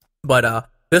 But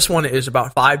this one is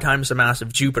about 5 times the mass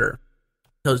of Jupiter.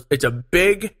 So it's a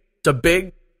big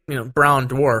brown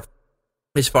dwarf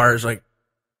as far as like,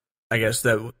 I guess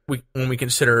that when we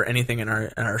consider anything in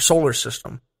our solar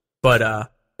system. But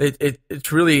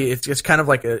it's kind of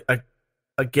like a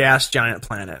gas giant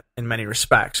planet in many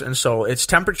respects. And so its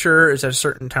temperature is at a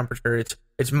certain temperature.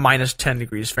 It's minus 10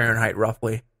 degrees Fahrenheit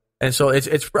roughly. And so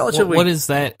it's relatively... What is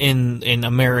that in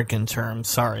American terms?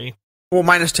 Sorry. Well,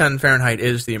 minus 10 Fahrenheit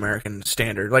is the American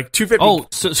standard. Like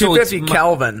 250, 250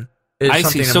 Kelvin is I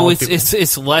something see. So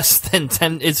it's less than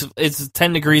 10. It's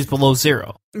 10 degrees below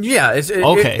zero. Yeah.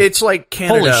 Okay. It's like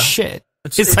Canada. Holy shit.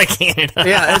 It's like Canada.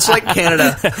 Yeah, it's like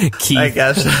Canada, Keith. I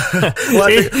guess.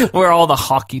 Where all the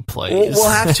hockey plays. We'll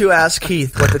have to ask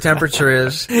Keith what the temperature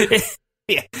is.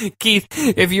 Yeah. Keith,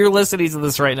 if you're listening to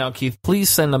this right now, Keith, please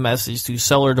send a message to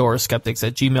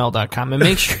cellardoorskeptics@gmail.com and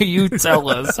make sure you tell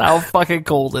us how fucking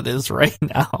cold it is right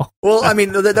now. Well, I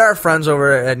mean, there are friends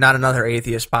over at Not Another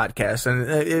Atheist podcast,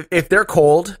 and if they're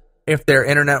cold, if their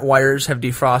internet wires have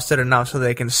defrosted enough so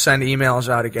they can send emails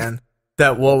out again,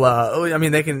 that will, I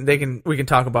mean, we can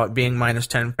talk about being minus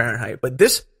 10 Fahrenheit. But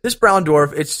this brown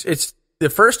dwarf, it's the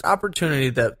first opportunity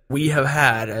that we have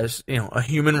had as, a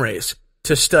human race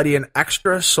to study an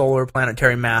extrasolar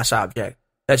planetary mass object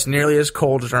that's nearly as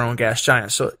cold as our own gas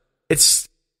giant. So it's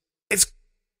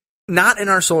not in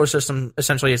our solar system.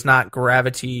 Essentially, it's not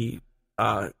gravity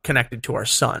connected to our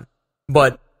sun.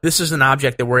 But this is an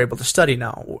object that we're able to study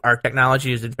now. Our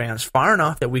technology is advanced far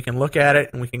enough that we can look at it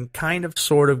and we can kind of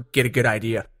sort of get a good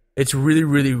idea. It's really,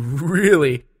 really,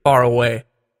 really far away.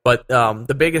 But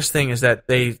the biggest thing is that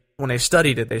when they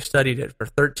studied it for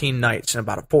 13 nights in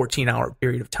about a 14-hour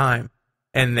period of time.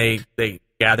 And they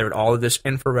gathered all of this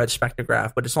infrared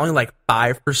spectrograph, but it's only like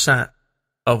 5%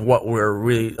 of what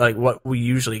what we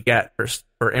usually get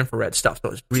for infrared stuff.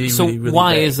 So it's really, really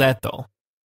why big. Is that though?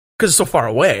 Because it's so far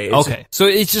away. Okay, so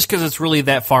it's just because it's really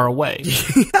that far away.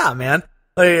 Yeah, man.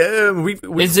 Like,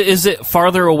 is it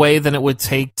farther away than it would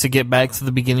take to get back to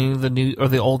the beginning of the New or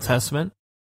the Old Testament?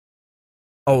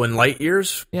 Oh, in light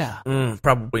years? Yeah.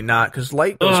 Probably not, because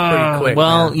light goes pretty quick.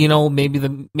 Well,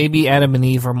 man. maybe Adam and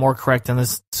Eve are more correct and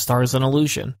the star is an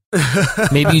illusion.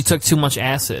 Maybe you took too much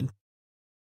acid.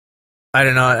 I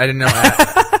don't know. I didn't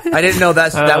know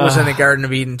that was in the Garden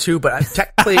of Eden too. But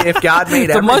technically, if God made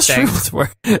everything, mushrooms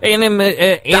were and a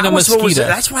mosquito.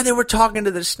 That's why they were talking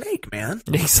to the snake, man.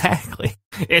 Exactly.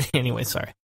 Anyway,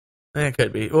 sorry. It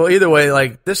could be. Well, either way,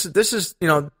 like this is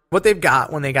what they've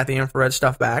got when they got the infrared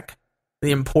stuff back. The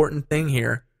important thing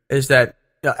here is that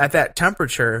at that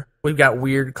temperature, we've got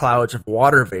weird clouds of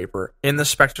water vapor in the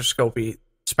spectroscopy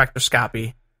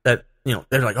that,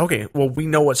 they're like, okay, well, we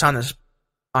know what's on this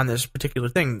particular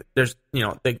thing. There's,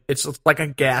 it's like a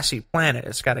gassy planet.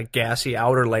 It's got a gassy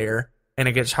outer layer, and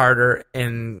it gets harder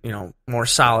and, more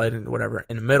solid and whatever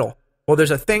in the middle. Well,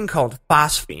 there's a thing called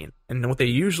phosphine, and what they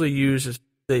usually use is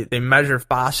they measure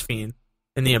phosphine,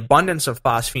 and the abundance of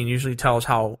phosphine usually tells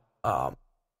how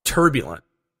turbulent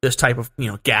this type of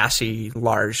gassy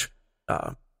large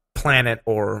planet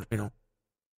or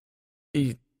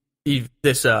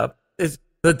this is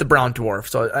the brown dwarf.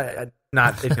 So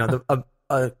not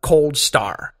a cold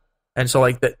star. And so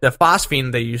like the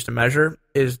phosphine they used to measure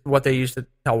is what they used to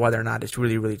tell whether or not it's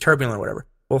really, really turbulent or whatever.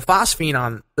 Well, phosphine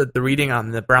on the reading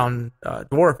on the brown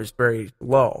dwarf is very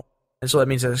low. And so that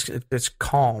means that it's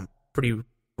calm, pretty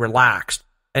relaxed.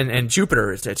 And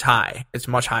Jupiter it's high. It's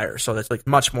much higher. So it's like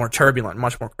much more turbulent,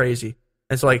 much more crazy.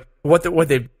 And so like what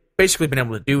they've basically been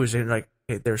able to do is they're like,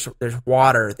 okay, there's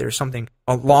water, there's something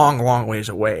a long, long ways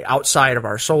away. Outside of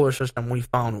our solar system, we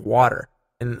found water.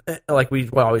 And like we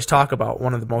always talk about,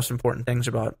 one of the most important things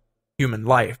about human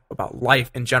life, about life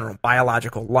in general,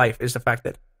 biological life, is the fact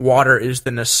that water is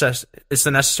the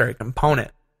necessary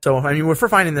component. So, I mean, if we're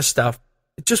finding this stuff,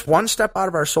 just one step out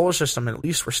of our solar system, at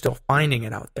least we're still finding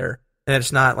it out there. And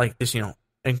it's not like this,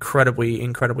 incredibly,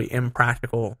 incredibly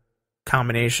impractical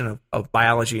combination of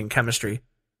biology and chemistry.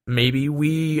 Maybe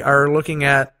we are looking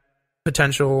at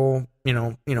potential,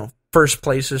 first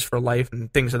places for life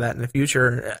and things of that in the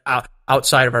future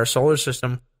outside of our solar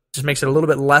system. Just makes it a little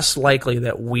bit less likely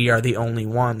that we are the only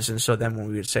ones. And so then what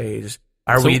we would say is,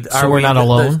 are we not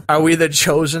alone? Are we the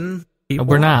chosen people?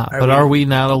 We're not, are we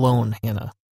not alone,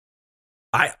 Hannah?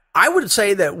 I would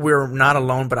say that we're not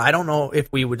alone, but I don't know if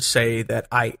we would say that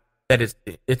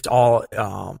it's all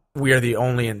we are the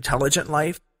only intelligent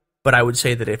life. But I would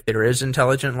say that if there is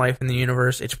intelligent life in the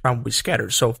universe, it's probably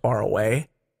scattered so far away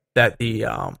that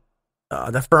the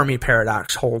Fermi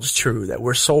paradox holds true, that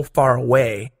we're so far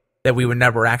away that we would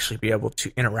never actually be able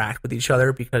to interact with each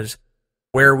other, because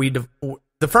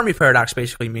the Fermi paradox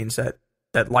basically means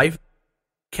that life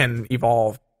can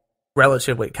evolve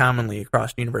relatively commonly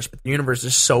across the universe, but the universe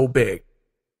is so big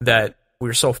that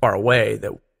we're so far away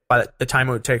that by the time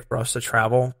it would take for us to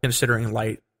travel, considering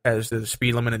light as the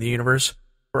speed limit of the universe,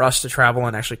 for us to travel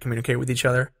and actually communicate with each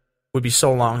other would be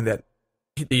so long that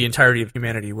the entirety of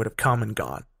humanity would have come and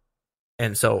gone.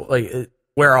 And so,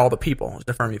 where are all the people? Is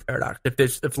the Fermi paradox.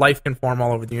 If life can form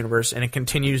all over the universe and it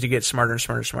continues to get smarter and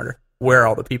smarter and smarter, where are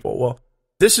all the people? Well,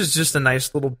 this is just a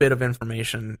nice little bit of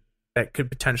information that could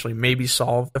potentially maybe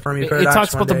solve the Fermi paradox. It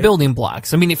talks about the building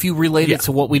blocks. I mean, if you relate it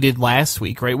to what we did last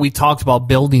week, right? We talked about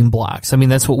building blocks. I mean,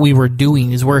 that's what we were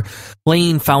doing, is we're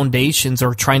laying foundations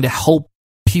or trying to help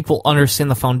people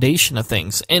understand the foundation of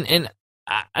things. And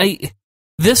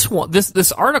this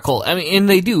article, I mean,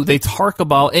 and they talk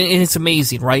about, and it's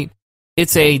amazing, right?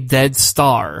 It's a dead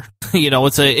star.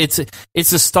 It's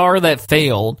a star that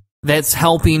failed that's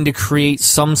helping to create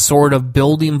some sort of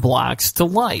building blocks to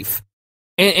life.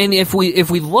 And if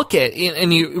we look at,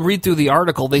 and you read through the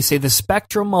article, they say the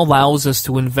spectrum allows us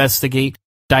to investigate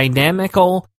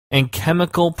dynamical and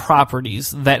chemical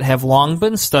properties that have long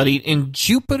been studied in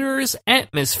Jupiter's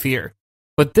atmosphere,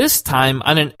 but this time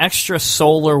on an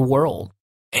extrasolar world.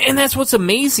 And that's what's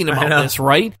amazing about this,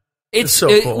 right? It's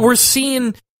so cool. We're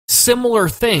seeing similar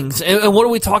things. And what do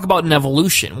we talk about in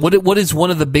evolution? What is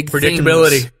one of the big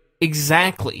predictability? Things?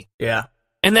 Exactly. Yeah.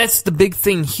 And that's the big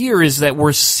thing here, is that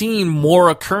we're seeing more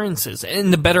occurrences.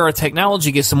 And the better our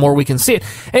technology gets, the more we can see it.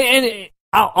 And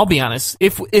I'll be honest,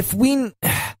 if we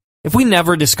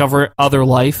never discover other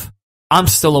life, I'm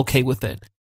still okay with it.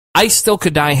 I still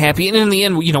could die happy, and in the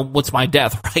end, what's my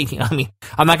death, right? I mean,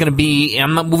 I'm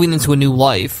not moving into a new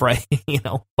life, right?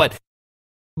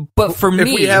 But for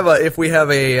me, if we have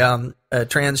a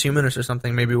transhumanist or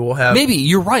something, maybe we'll have. Maybe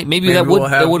you're right. Maybe that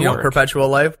would work. Perpetual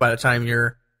life by the time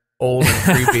you're old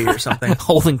and creepy or something.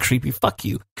 Old and creepy, fuck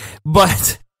you.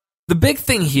 But the big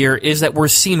thing here is that we're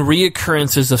seeing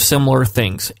reoccurrences of similar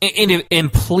things.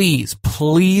 And please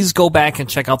go back and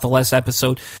check out the last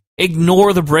episode.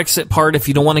 Ignore the Brexit part if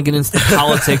you don't want to get into the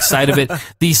politics side of it.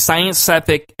 The science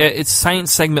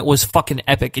segment was fucking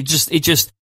epic.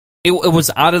 It was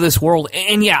out of this world.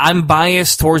 And yeah, I'm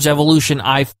biased towards evolution.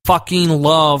 I fucking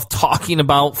love talking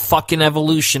about fucking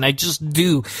evolution. I just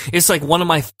do. It's like one of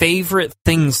my favorite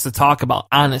things to talk about,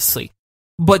 honestly.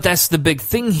 But that's the big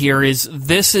thing here, is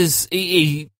this is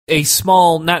a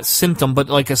small, not symptom, but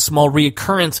like a small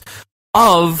reoccurrence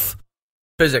of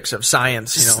physics, of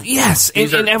science, Yes,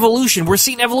 in evolution. We're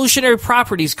seeing evolutionary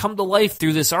properties come to life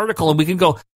through this article, and we can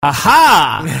go,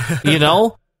 aha!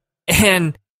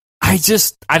 And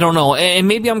I don't know. And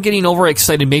maybe I'm getting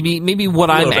overexcited. Maybe what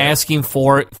I'm asking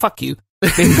for, fuck you.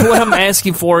 Maybe what I'm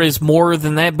asking for is more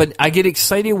than that, but I get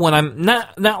excited when I'm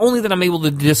not only that I'm able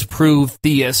to disprove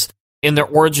theists in their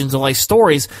origins of life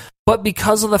stories, but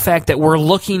because of the fact that we're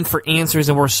looking for answers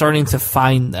and we're starting to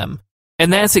find them.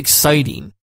 And that's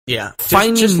exciting. Yeah.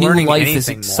 Finding new life is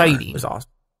exciting. It's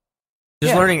awesome.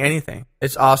 Learning anything.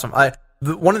 It's awesome.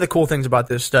 One of the cool things about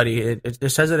this study,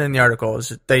 it says it in the article, is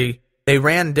that they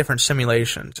ran different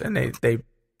simulations, and they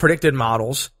predicted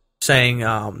models saying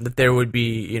that there would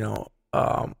be,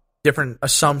 different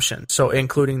assumptions. So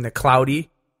including the cloudy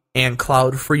and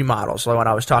cloud-free models. So what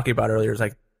I was talking about earlier is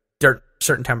like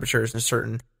certain temperatures and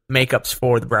certain makeups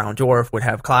for the brown dwarf would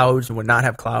have clouds and would not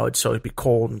have clouds. So it'd be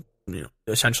cold,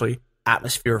 essentially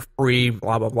atmosphere-free,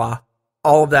 blah, blah, blah.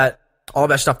 All of that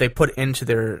stuff they put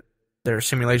into their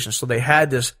simulation. So they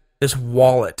had this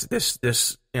wallet,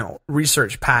 this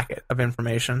research packet of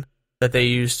information that they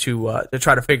used to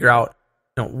try to figure out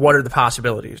what are the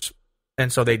possibilities.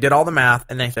 And so they did all the math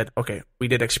and they said, okay, we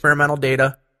did experimental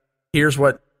data. Here's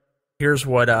what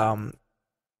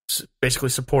basically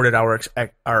supported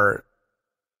our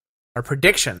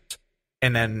predictions,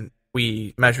 and then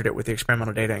we measured it with the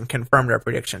experimental data and confirmed our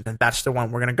predictions, and that's the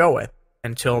one we're going to go with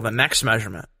until the next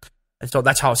measurement. And so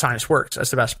that's how science works.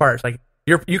 That's the best part. It's like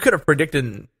you could have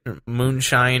predicted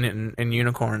moonshine and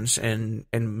unicorns and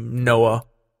Noah,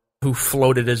 who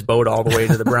floated his boat all the way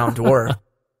to the brown dwarf,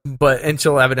 but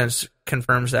until evidence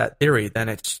confirms that theory, then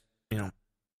it's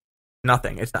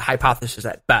nothing. It's a hypothesis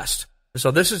at best.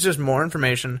 So this is just more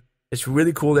information. It's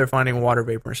really cool they're finding water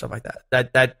vapor and stuff like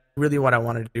that. That really what I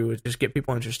wanted to do is just get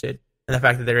people interested in the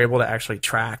fact that they're able to actually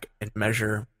track and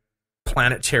measure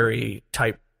planetary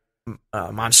type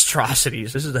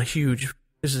monstrosities. This is a huge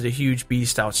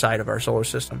beast outside of our solar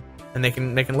system, and they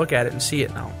can look at it and see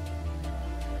it now.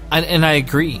 And I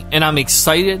agree, and I'm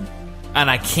excited, and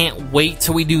I can't wait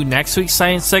till we do next week's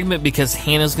science segment because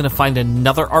Hannah's going to find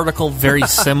another article very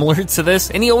similar to this,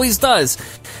 and he always does.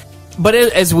 But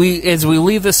as we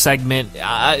leave this segment,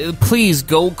 please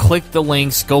go click the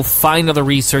links, go find other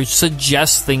research,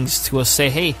 suggest things to us. Say,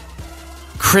 hey,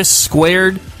 Chris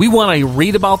Squared, we want to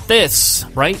read about this,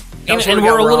 right? And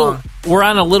we're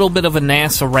on a little bit of a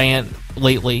NASA rant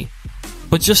lately,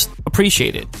 but just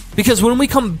appreciate it, because when we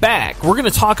come back, we're going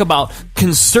to talk about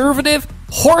conservative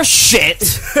horse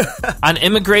shit on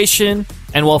immigration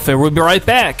and welfare. We'll be right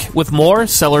back with more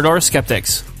Cellar Door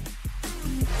Skeptics.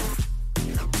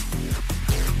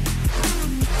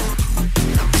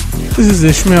 This is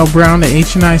Ishmael Brown, the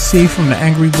HNIC from the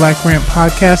Angry Black Rant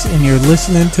podcast, and you're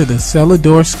listening to the Cellar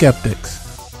Door Skeptics.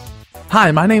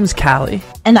 Hi, my name's Callie.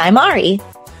 And I'm Ari.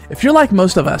 If you're like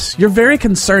most of us, you're very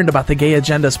concerned about the gay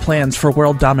agenda's plans for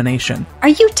world domination. Are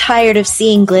you tired of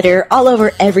seeing glitter all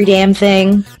over every damn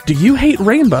thing? Do you hate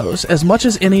rainbows as much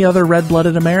as any other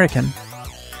red-blooded American?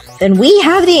 Then we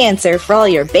have the answer for all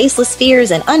your baseless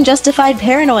fears and unjustified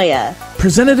paranoia.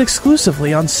 Presented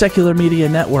exclusively on Secular Media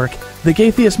Network, the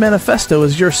Gaytheist Manifesto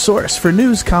is your source for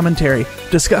news, commentary,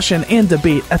 discussion, and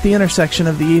debate at the intersection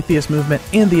of the atheist movement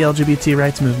and the LGBT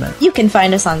rights movement. You can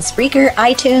find us on Spreaker,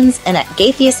 iTunes, and at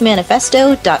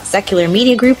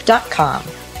gaytheistmanifesto.secularmediagroup.com.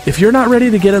 If you're not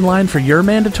ready to get in line for your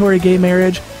mandatory gay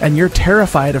marriage and you're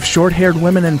terrified of short-haired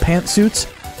women in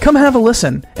pantsuits, come have a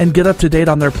listen and get up to date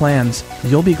on their plans.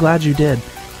 You'll be glad you did.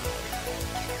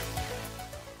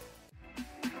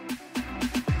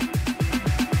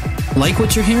 Like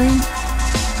what you're hearing?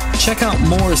 Check out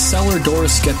more Cellar Door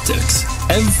Skeptics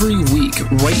every week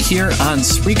right here on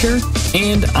Spreaker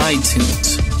and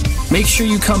iTunes. Make sure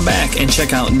you come back and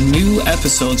check out new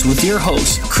episodes with your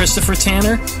hosts, Christopher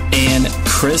Tanner and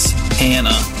Chris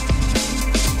Hanna.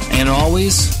 And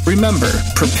always, remember,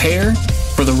 prepare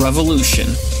for the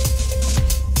revolution.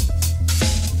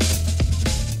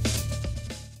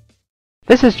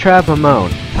 This is Trav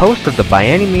Mamone, host of the By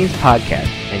Any Means podcast,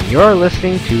 and you're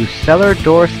listening to Cellar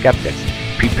Door Skeptics.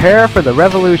 Prepare for the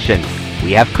revolution.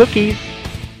 We have cookies.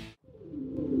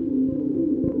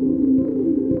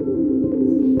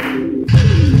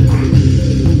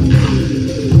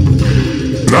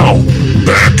 Now,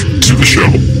 back to the show.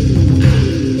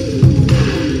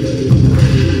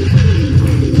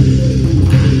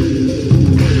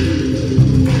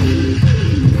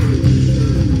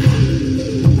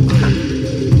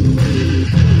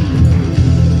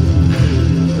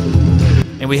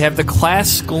 We have the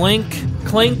class clink.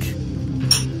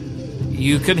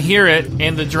 You can hear it,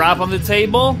 and the drop on the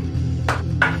table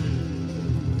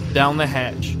down the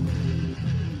hatch.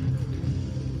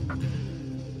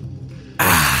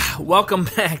 Welcome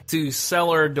back to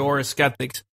Cellar Door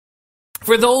Skeptics.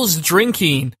 For those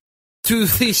drinking to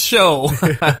the show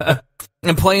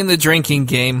and playing the drinking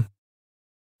game,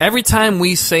 every time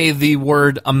we say the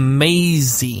word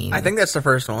amazing, I think that's the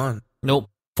first one. Nope,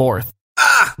 fourth.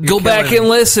 Go back and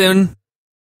listen.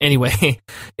 Anyway,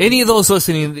 any of those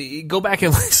listening, go back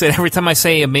and listen. Every time I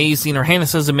say amazing or Hannah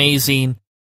says amazing,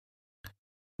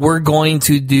 we're going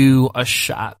to do a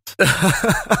shot.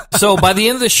 So by the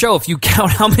end of the show, if you count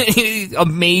how many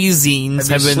amazings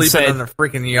have been said in the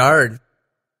freaking yard,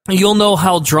 you'll know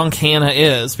how drunk Hannah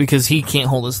is, because he can't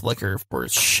hold his liquor for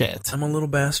shit. I'm a little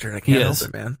bastard. I can't help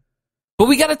it, man. But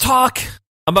we got to talk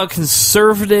about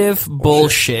conservative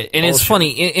bullshit. And it's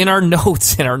funny, in our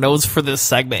notes for this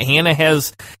segment, Hannah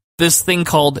has this thing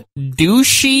called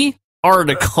douchey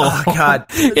article. Oh God,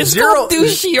 it's called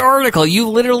douchey article. You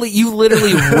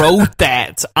literally wrote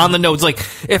that on the notes. Like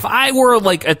if I were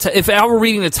if I were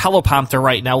reading a teleprompter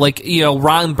right now, like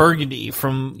Ron Burgundy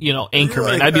from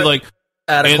Anchorman, I'd be like,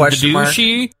 add a and question the mark.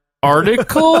 douchey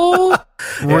article,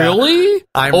 really?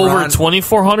 I'm over Ron-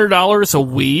 $2,400 a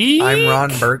week? I'm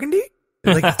Ron Burgundy.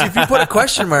 Like if you put a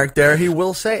question mark there, he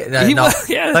will say it. He No. will,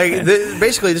 yeah.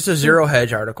 Basically, this is a Zero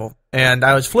Hedge article, and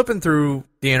I was flipping through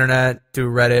the internet,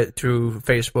 through Reddit, through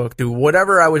Facebook, through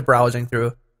whatever I was browsing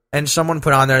through, and someone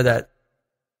put on there that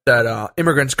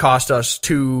immigrants cost us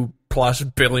 $2+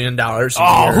 billion a year.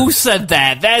 Oh, who said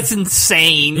that? That's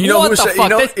insane. You know what who the said?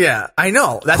 fuck? Yeah, I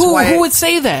know. That's who, why. who would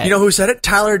say that? You know who said it?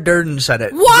 Tyler Durden said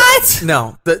it. What?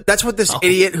 No, that's what this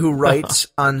idiot who writes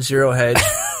on Zero Hedge.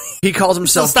 He calls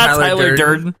himself It's not Tyler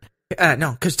Durden.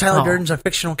 No, because Tyler Durden's a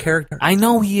fictional character. I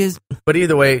know he is. But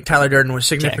either way, Tyler Durden was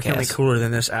significantly Jackass. cooler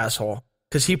than this asshole.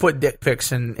 Because he put dick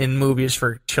pics in movies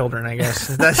for children, I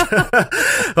guess. That's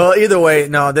well, either way,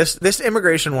 no, this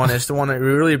immigration one is the one that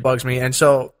really bugs me. And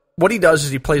so what he does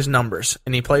is he plays numbers.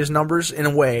 And he plays numbers in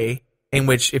a way in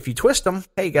which if you twist them,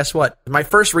 hey, guess what? My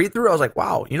first read through, I was like,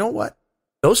 wow, you know what?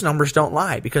 Those numbers don't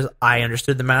lie because I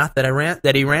understood the math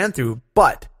that he ran through.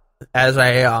 But as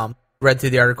I read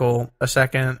through the article a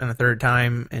second and a third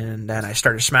time, and then I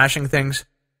started smashing things,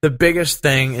 the biggest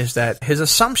thing is that his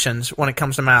assumptions when it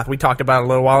comes to math, we talked about it a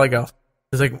little while ago,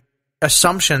 is like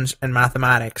assumptions in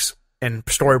mathematics and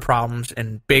story problems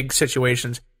and big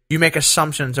situations. You make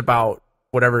assumptions about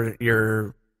whatever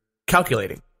you're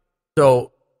calculating.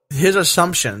 So his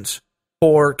assumptions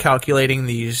for calculating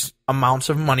these amounts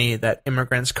of money that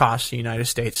immigrants cost the United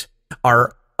States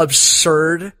are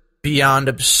absurd beyond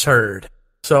absurd.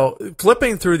 So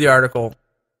flipping through the article,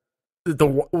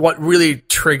 what really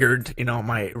triggered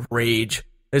my rage,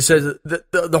 it says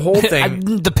the whole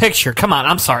thing. The picture, come on,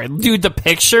 I'm sorry, dude. The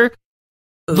picture.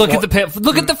 Look at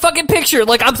the fucking picture.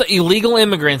 Like illegal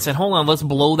immigrants, and hold on, let's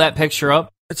blow that picture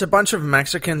up. It's a bunch of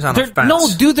Mexicans on a fence. No,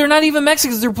 dude, they're not even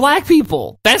Mexicans. They're black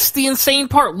people. That's the insane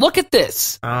part. Look at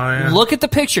this. Oh, yeah. Look at the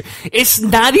picture. It's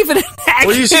not even an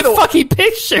accurate fucking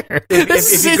picture.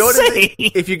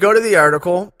 If you go to the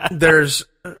article, there's,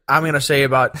 I'm going to say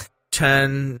about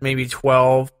 10, maybe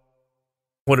 12,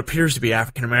 what appears to be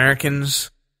African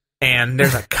Americans, and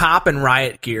there's a cop in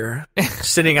riot gear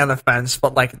sitting on the fence,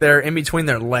 but like they're in between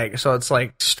their legs, so it's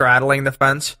like straddling the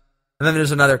fence. And then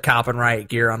there's another cop in riot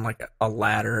gear on like a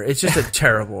ladder. It's just a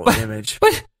terrible image.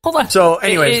 But hold on. So,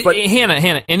 anyways, but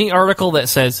Hannah, any article that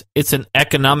says it's an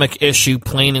economic issue,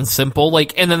 plain and simple,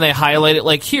 and then they highlight it,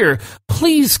 like, here,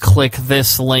 please click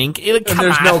this link.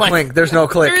 There's no click. There's no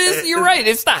click. You're right.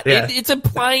 It's not. Yeah. It's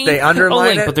implying they underline a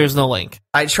link, it, but there's no link.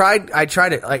 I tried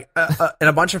it like in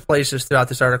a bunch of places throughout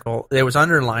this article. It was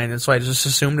underlined, and so I just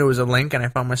assumed it was a link, and I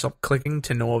found myself clicking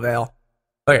to no avail.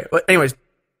 Okay, but anyways.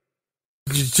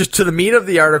 Just to the meat of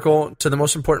the article, to the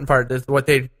most important part, is what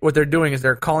they're doing is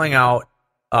they're calling out.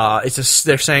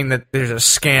 They're saying that there's a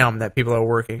scam that people are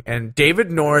working, and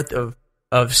David North of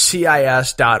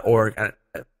CIS.org.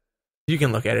 You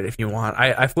can look at it if you want.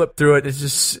 I flipped through it.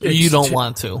 You don't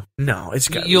want to. No,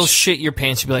 you'll shit your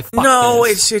pants. You'll be like, fuck no,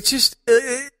 this. it's just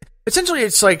essentially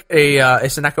it's like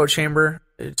it's an echo chamber.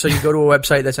 So you go to a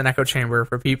website that's an echo chamber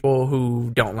for people who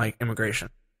don't like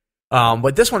immigration.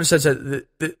 But this one says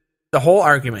that the whole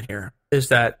argument here is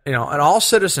that, an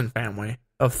all-citizen family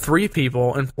of 3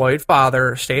 people, employed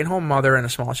father, stay-at-home mother, and a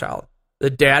small child. The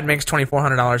dad makes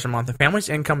 $2,400 a month. The family's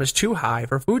income is too high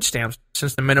for food stamps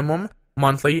since the minimum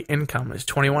monthly income is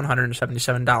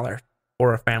 $2,177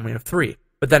 for a family of 3.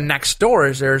 But then next door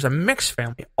there's a mixed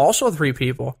family, also 3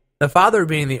 people, the father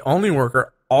being the only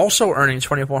worker, also earning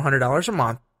 $2,400 a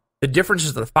month. The difference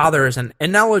is the father is an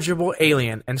ineligible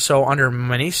alien, and so under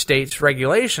many states'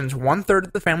 regulations, 1/3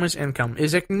 of the family's income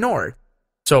is ignored.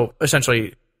 So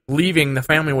essentially, leaving the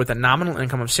family with a nominal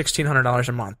income of $1,600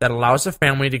 a month that allows the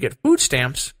family to get food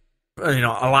stamps,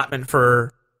 allotment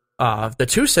for the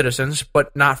 2 citizens,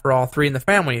 but not for all 3 in the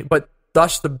family. But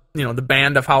thus, the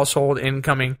band of household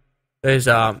incoming is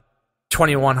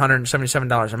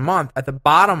 $2,177 a month. At the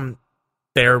bottom,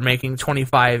 they're making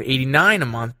 $2,589 a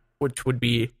month, which would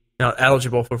be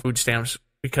eligible for food stamps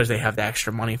because they have the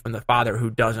extra money from the father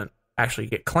who doesn't actually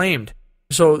get claimed.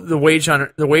 So the wage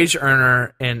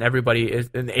earner and everybody is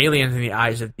an alien in the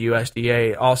eyes of the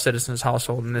USDA. All citizens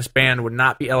household in this band would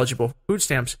not be eligible for food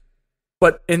stamps.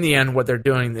 But in the end, what they're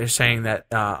doing, they're saying that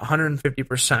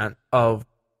 150% of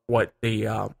what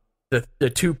the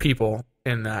 2 people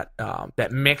in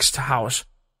that mixed house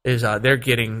is they're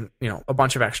getting a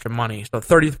bunch of extra money. So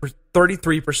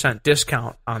 33%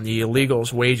 discount on the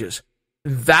illegals' wages.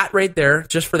 That right there,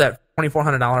 just for that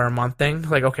 $2,400 a month thing,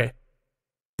 like, okay,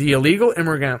 the illegal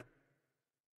immigrant,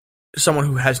 someone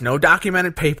who has no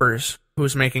documented papers,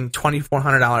 who's making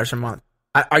 $2,400 a month.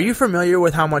 Are you familiar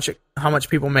with how much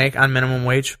people make on minimum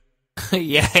wage?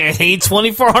 Yeah, it ain't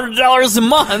 $2,400 a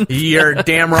month. You're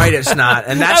damn right it's not,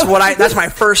 and that's my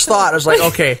first thought. I was like,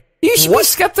 okay, you should be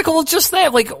skeptical of just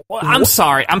that. Like, I'm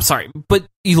sorry, but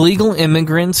illegal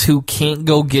immigrants who can't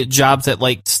go get jobs at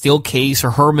like Steel Case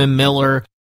or Herman Miller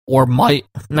or not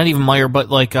even Meyer, but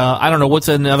like I don't know what's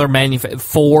another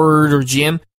Ford or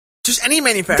GM. Just any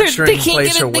manufacturing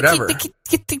place or whatever.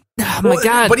 Oh my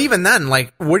God! But even then,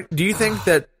 like, what do you think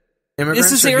that immigrants?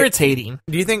 This is irritating.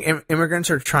 Do you think immigrants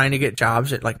are trying to get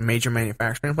jobs at like major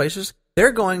manufacturing places?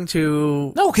 They're going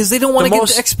to because they don't want to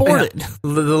get exported. The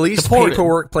least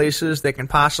paperwork places they can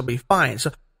possibly find.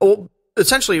 So,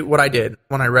 essentially, what I did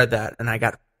when I read that and I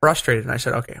got frustrated, and I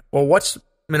said, okay, well, what's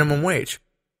minimum wage?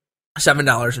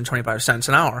 $7.25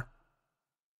 an hour.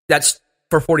 That's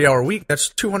for a 40-hour week. That's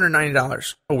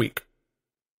 $290 a week.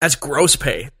 That's gross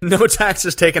pay. No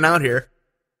taxes taken out here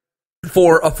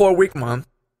for a 4-week month,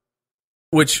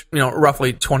 which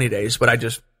roughly 20 days. But I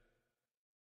just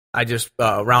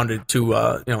rounded to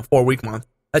 4-week month.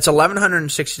 That's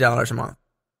 $1,160 a month.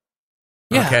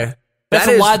 Yeah, okay, that's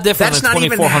a lot different than $2,400. That's not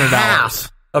even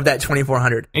half of that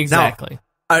 $2,400. Exactly.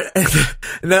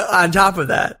 Now, on top of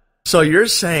that, so you're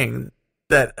saying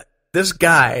that this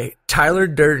guy, Tyler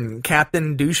Durden,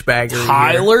 Captain Douchebagger,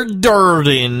 Tyler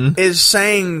Durden, is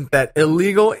saying that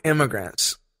illegal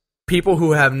immigrants, people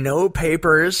who have no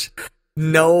papers,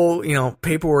 no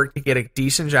paperwork to get a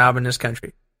decent job in this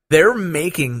country, they're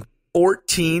making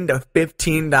 $14 to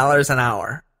 $15 an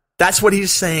hour. That's what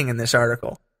he's saying in this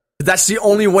article. That's the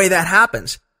only way that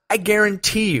happens. I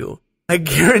guarantee you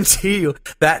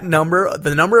that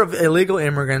the number of illegal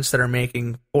immigrants that are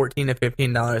making $14 to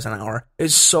 $15 an hour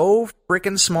is so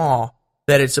freaking small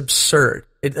that it's absurd.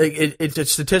 It's a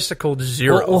statistical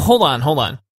zero. Well, hold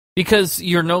on. Because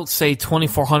your notes say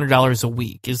 $2,400 a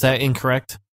week. Is that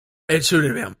incorrect? It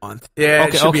should be a month. Yeah,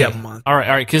 it should be a month. All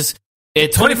right. Because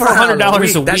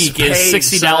 $2,400 a week is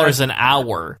 $60 an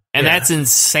hour, and that's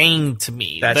insane to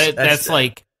me. That's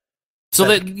like. So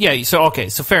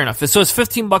so fair enough. So it's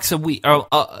 $15 a week, or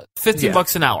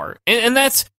 $15 an hour, and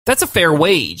that's a fair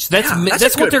wage.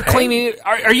 That's what they're claiming.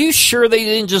 Are you sure they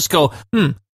didn't just go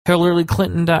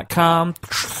HillaryClinton.com?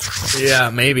 Yeah,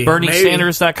 maybe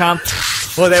BernieSanders.com.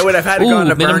 Well, they would have had to go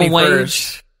to Bernie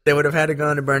first. They would have had to go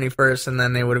into Bernie first, and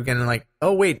then they would have been like,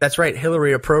 "Oh wait, that's right,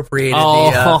 Hillary appropriated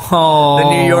the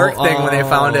New York thing when they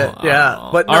found it." Yeah,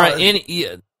 but no, all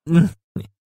right.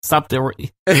 Stop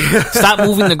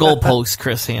moving the goalposts,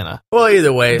 Chris Hanna. Well,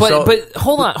 either way. But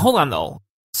hold on though.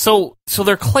 So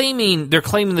they're claiming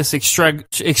this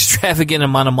extravagant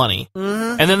amount of money,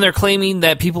 and then they're claiming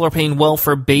that people are paying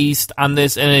welfare based on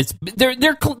this, and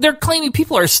they're claiming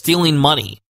people are stealing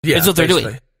money. Yeah, that's what they're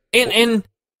doing. And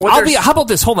how about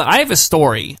this? Hold on, I have a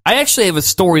story. I actually have a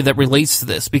story that relates to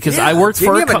this because I worked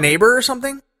for. Did you have a neighbor or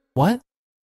something? What?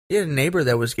 You had a neighbor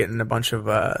that was getting a bunch of.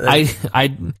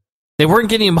 They weren't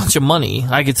getting a bunch of money.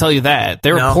 I can tell you that.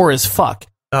 They were poor as fuck.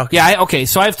 Okay. Yeah,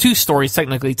 so I have two stories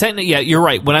technically. Yeah, you're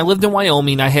right. When I lived in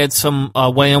Wyoming, I had some,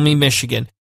 Wyoming, Michigan,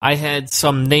 I had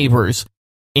some neighbors,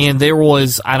 and there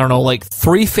was, I don't know, like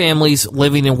 3 families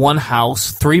living in one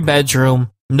house,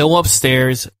 3-bedroom, no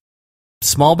upstairs,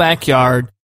 small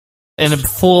backyard, and a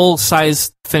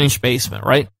full-size finished basement,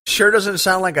 right? Sure doesn't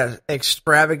sound like an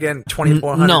extravagant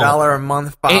 $2,400 a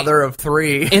month father of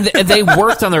 3. and they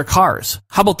worked on their cars.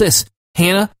 How about this,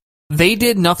 Hannah? They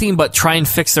did nothing but try and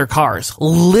fix their cars.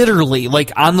 Literally,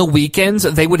 like on the weekends,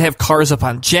 they would have cars up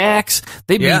on jacks.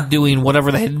 They'd be doing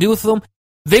whatever they had to do with them.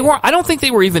 I don't think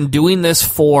they were even doing this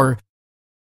for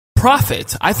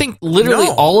profit. I think literally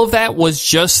all of that was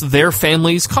just their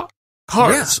family's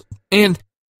cars. Yeah.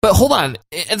 But hold on,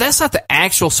 that's not the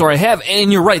actual story I have.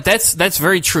 And you're right, that's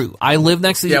very true. I live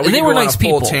next to these, and they were nice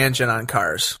people. Full tangent on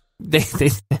cars. We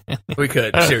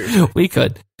could, seriously. We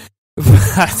could.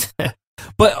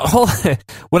 But hold on.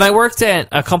 When I worked at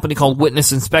a company called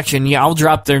Witness Inspection, I'll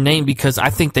drop their name because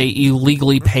I think they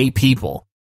illegally pay people.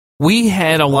 We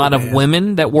had a lot of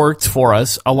women that worked for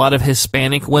us, a lot of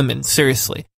Hispanic women,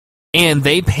 seriously. And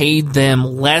they paid them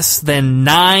less than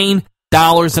 $9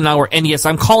 an hour. And yes,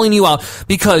 I'm calling you out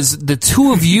because the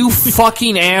two of you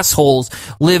fucking assholes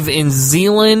live in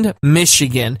Zeeland,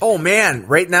 Michigan. Oh man,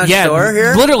 right now door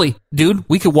here? Literally, dude,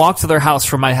 we could walk to their house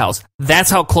from my house. That's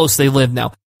how close they live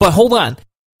now. But hold on.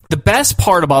 The best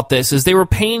part about this is they were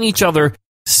paying each other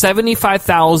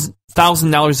 $75,000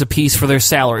 $1,000 a piece for their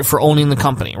salary for owning the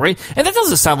company, right? And that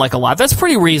doesn't sound like a lot. That's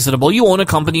pretty reasonable. You own a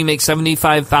company, you make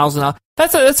 $75,000.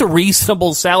 That's a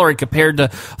reasonable salary compared to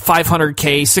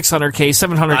 $500K, $600K,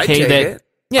 $700K. I'd take it.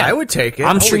 Yeah, I would take it.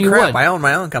 I'm sure you would. I own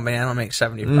my own company. I don't make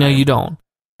 75. No, you don't.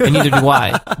 And neither do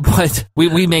I. But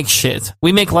we make shit.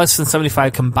 We make less than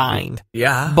 75 combined.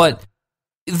 Yeah. But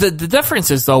the difference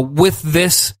is, though, with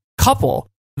this couple,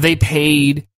 they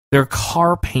paid their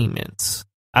car payments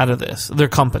out of this, their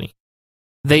company.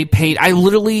 They paid, they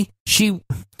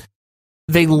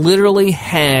literally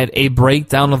had a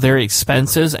breakdown of their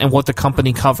expenses and what the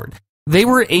company covered. They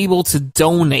were able to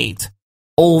donate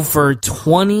over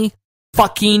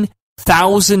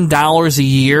 $20,000 a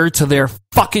year to their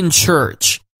fucking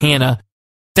church, Hannah.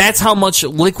 That's how much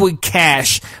liquid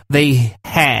cash they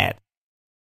had.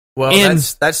 Well, and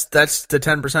that's the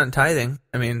 10% tithing.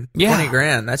 I mean, yeah. 20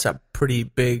 grand, that's a pretty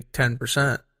big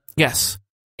 10%. Yes.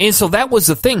 And so that was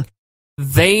the thing.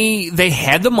 They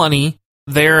had the money,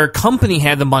 their company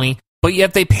had the money, but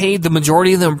yet they paid the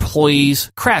majority of the employees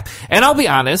crap. And I'll be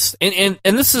honest, and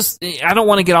this is, I don't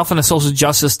want to get off on a social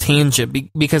justice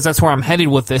tangent because that's where I'm headed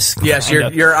with this. Yes,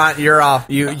 you're off.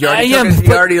 You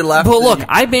already left. But look,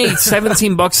 I made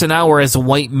 $17 an hour as a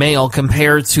white male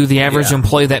compared to the average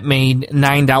employee that made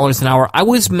 $9 an hour. I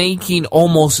was making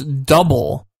almost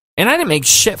double, and I didn't make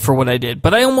shit for what I did,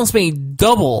 but I almost made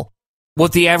double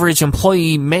what the average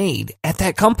employee made at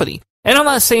that company. And I'm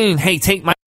not saying, hey, take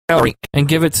my salary and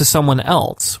give it to someone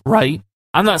else, right?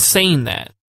 I'm not saying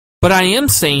that. But I am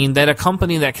saying that a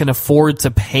company that can afford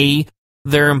to pay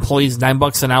their employees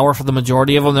 $9 an hour for the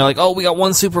majority of them, they're like, oh, we got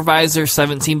one supervisor,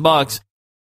 $17.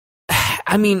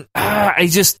 I mean,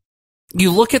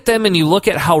 you look at them and you look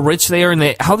at how rich they are and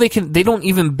they don't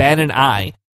even bat an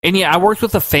eye. And yeah, I worked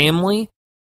with a family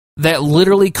that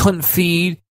literally couldn't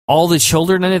feed all the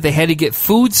children in it. They had to get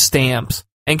food stamps.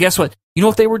 And guess what? You know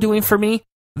what they were doing for me?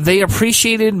 They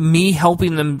appreciated me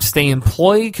helping them stay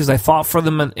employed because I fought for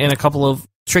them in a couple of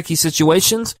tricky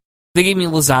situations. They gave me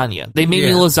lasagna. They made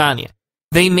me lasagna.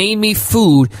 They made me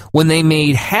food when they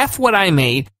made half what I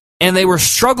made, and they were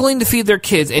struggling to feed their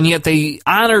kids, and yet they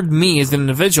honored me as an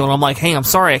individual. And I'm like, hey, I'm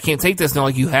sorry, I can't take this. And they're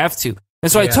like, you have to.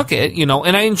 And so I took it,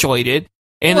 and I enjoyed it.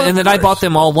 And then I bought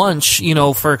them all lunch,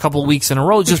 for a couple of weeks in a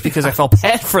row just because I felt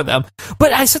bad for them.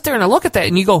 But I sit there and I look at that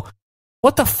and you go,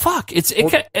 what the fuck? It's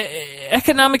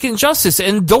economic injustice.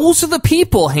 And those are the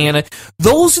people, Hannah.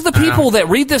 Those are the people that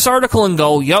read this article and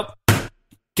go, yep,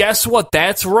 guess what?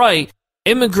 That's right.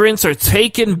 Immigrants are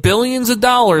taking billions of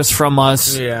dollars from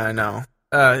us. Yeah, I know.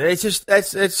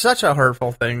 It's such a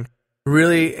hurtful thing.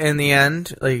 Really, in the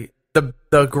end, like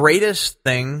the greatest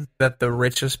thing that the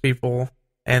richest people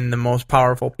and the most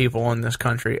powerful people in this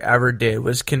country ever did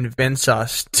was convince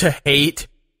us to hate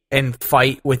and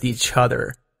fight with each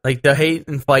other. Like, the hate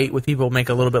and fight with people who make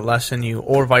a little bit less than you,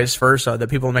 or vice versa, the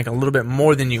people who make a little bit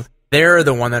more than you, they're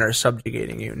the one that are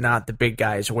subjugating you, not the big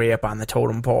guys way up on the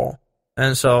totem pole.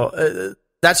 And so,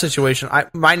 that situation,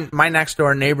 my next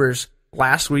door neighbors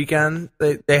last weekend,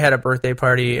 they had a birthday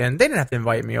party, and they didn't have to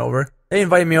invite me over. They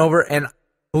invited me over, and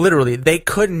literally, they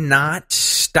could not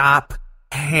stop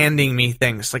handing me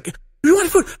things. Like, do you want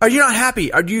food? Are you not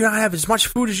happy? Or do you not have as much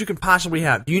food as you can possibly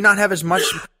have? Do you not have as much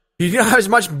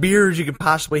beer as you can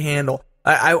possibly handle?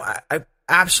 I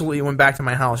absolutely went back to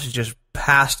my house and just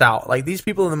passed out. Like, these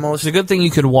people are the most... It's a good thing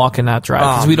you could walk and not drive,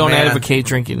 because we don't advocate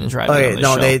drinking and driving on this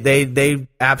show. They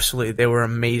absolutely, they were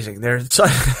amazing. It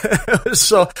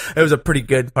was a pretty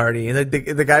good party.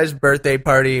 The guy's birthday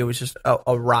party, it was just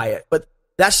a riot. But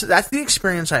that's the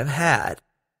experience I've had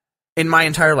in my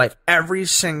entire life, every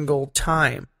single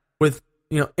time, with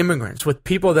immigrants, with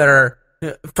people that are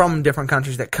from different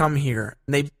countries that come here,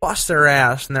 and they bust their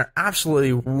ass, and they're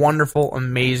absolutely wonderful,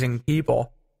 amazing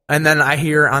people. And then I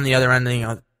hear on the other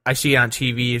end, I see it on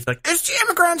TV, it's like, it's the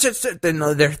immigrants,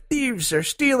 they're thieves, they're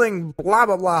stealing, blah,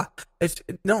 blah, blah.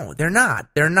 No, they're not.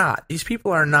 They're not. These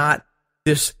people are not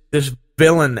this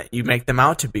villain that you make them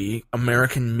out to be,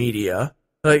 American media.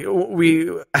 Like, we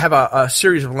have a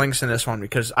series of links in this one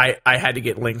because I had to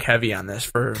get link heavy on this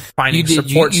for finding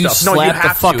support stuff. Slapped No, you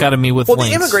have the fuck to. out of me with links.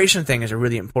 links. The immigration thing is a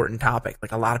really important topic.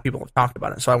 Like, a lot of people have talked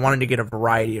about it. So I wanted to get a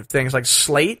variety of things. Like,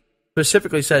 Slate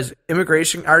specifically says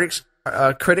immigration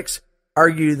critics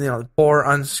argue, the poor,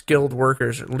 unskilled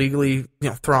workers legally,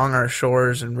 throng our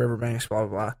shores and riverbanks, blah, blah,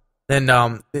 blah. Then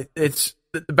the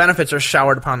benefits are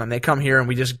showered upon them. They come here and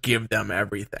we just give them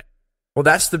everything. Well,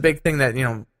 that's the big thing that,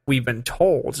 we've been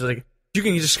told. It's like, you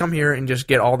can just come here and just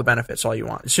get all the benefits all you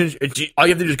want. As soon as all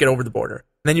you have to do is get over the border. And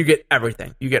then you get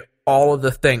everything. You get all of the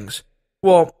things.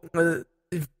 Well,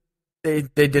 they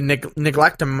did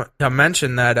neglect to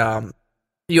mention that,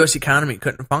 the U.S. economy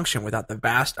couldn't function without the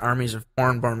vast armies of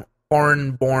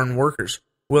foreign-born workers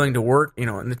willing to work,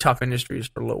 in the tough industries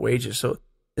for low wages. So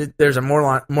there's a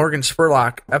Morgan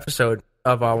Spurlock episode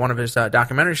of one of his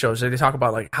documentary shows that they talk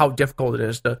about like how difficult it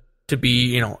is to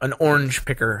be, an orange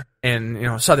picker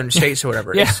in, southern states or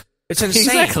whatever. Yeah. It's insane.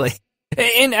 Exactly.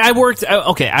 And I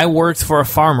worked for a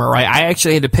farmer, right? I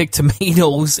actually had to pick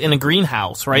tomatoes in a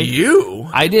greenhouse, right?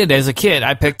 I did as a kid.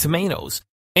 I picked tomatoes.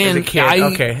 And as a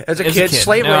kid, as a kid,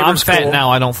 slave labor. I'm fat cool. now.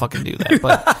 I don't fucking do that.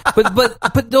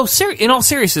 But no, in all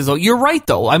seriousness, though, you're right.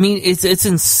 Though I mean, it's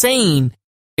insane.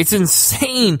 It's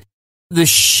insane the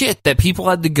shit that people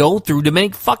had to go through to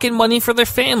make fucking money for their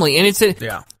family, and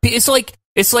it's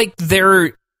like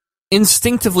they're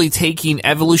instinctively taking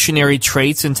evolutionary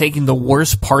traits and taking the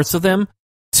worst parts of them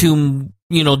to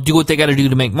do what they got to do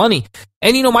to make money.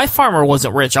 And my farmer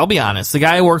wasn't rich. I'll be honest. The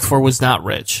guy I worked for was not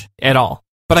rich at all.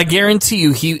 But I guarantee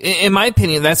you, in my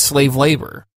opinion, that's slave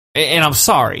labor. And I'm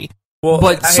sorry. Well,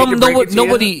 but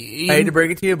nobody. I hate to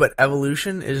break it to you, but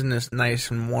evolution isn't this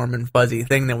nice and warm and fuzzy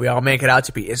thing that we all make it out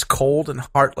to be. It's cold and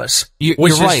heartless. You're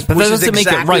right, but that doesn't make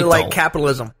it right, like though.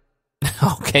 Capitalism.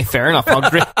 Okay, fair enough.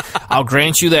 I'll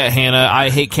grant you that, Hannah. I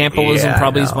hate capitalism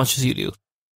probably as much as you do.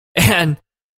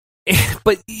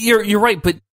 But you're right.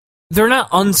 But they're not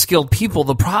unskilled people.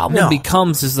 The problem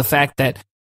becomes is the fact that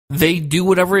they do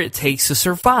whatever it takes to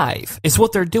survive. It's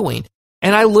what they're doing.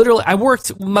 And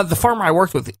the farmer I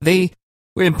worked with, we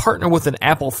were in partner with an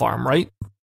apple farm, right?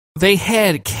 They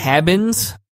had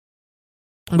cabins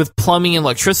with plumbing and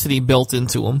electricity built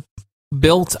into them,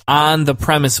 built on the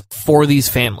premise for these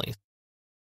families.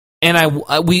 And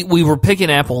we were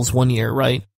picking apples one year,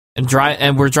 right?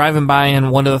 And we're driving by and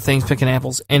one of the things picking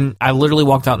apples. And I literally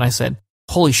walked out and I said,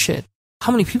 holy shit,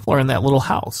 how many people are in that little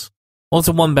house? Well, it's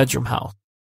a 1-bedroom house.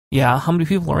 Yeah, how many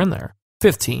people are in there?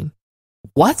 15.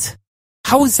 What?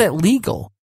 How is that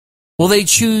legal? Well, they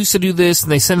choose to do this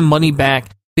and they send money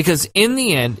back because in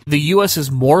the end, the U.S.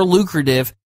 is more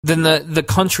lucrative than the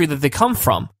country that they come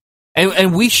from.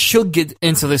 And we should get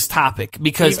into this topic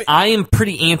because I am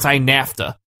pretty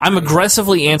anti-NAFTA. I'm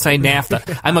aggressively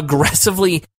anti-NAFTA.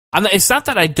 It's not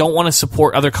that I don't want to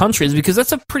support other countries because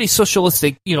that's a pretty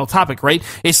socialistic, topic, right?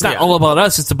 It's not all about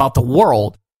us. It's about the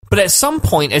world. But at some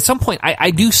point,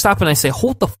 I do stop and I say,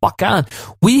 hold the fuck on.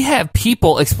 We have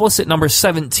people, explicit number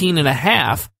 17 and a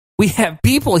half. We have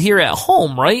people here at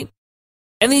home, right?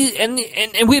 And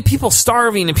we have people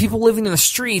starving and people living in the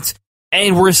streets.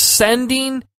 And we're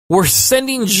sending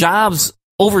jobs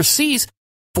overseas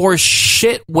for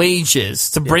shit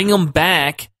wages to bring them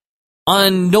back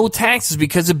on no taxes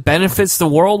because it benefits the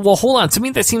world. Well, hold on. To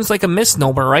me, that seems like a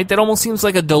misnomer, right? That almost seems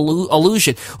like a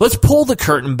illusion. Let's pull the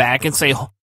curtain back and say,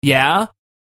 yeah,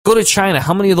 go to China.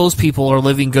 How many of those people are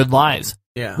living good lives?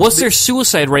 Yeah. What's their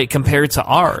suicide rate compared to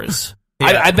ours?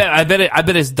 I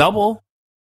bet it's double.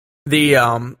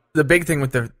 The big thing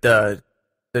with the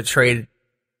trade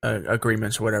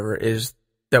agreements or whatever is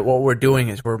that what we're doing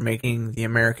is we're making the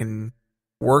American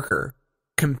worker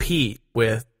compete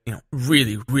with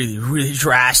really, really, really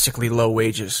drastically low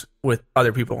wages with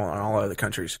other people in all other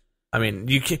countries. I mean,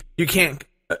 you can't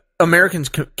Americans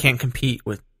can't compete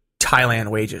with Thailand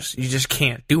wages. You just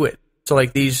can't do it. So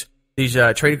like these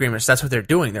trade agreements, that's what they're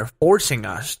doing. They're forcing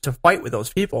us to fight with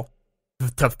those people,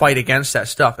 to fight against that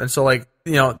stuff. And so like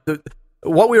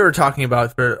what we were talking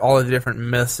about for all of the different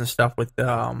myths and stuff with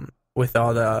all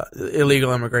the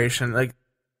illegal immigration, like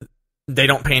they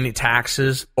don't pay any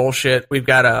taxes. Bullshit. We've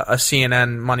got a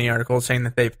CNN Money article saying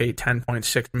that they paid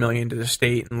 $10.6 million to the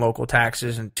state and local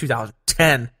taxes in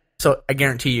 2010. So I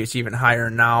guarantee you it's even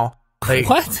higher now. Like,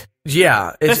 what?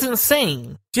 Yeah. That's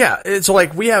insane. Yeah. It's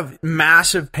like we have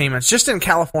massive payments. Just in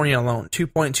California alone,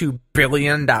 $2.2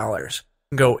 billion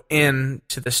go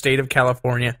into the state of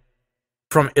California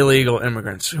from illegal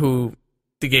immigrants who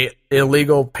to get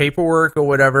illegal paperwork or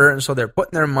whatever. And so they're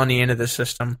putting their money into the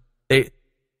system.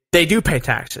 They do pay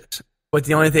taxes. But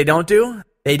the only thing they don't do,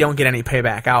 they don't get any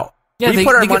payback out. Yeah, we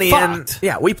put our money in.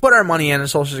 Yeah, we put our money in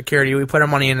Social Security. We put our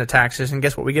money into taxes. And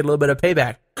guess what? We get a little bit of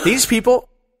payback. These people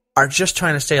are just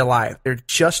trying to stay alive. They're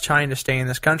just trying to stay in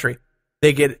this country.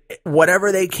 They get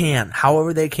whatever they can,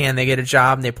 however they can. They get a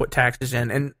job and they put taxes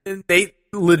in. And they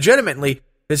legitimately,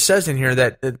 it says in here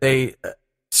that they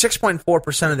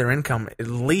 6.4% of their income at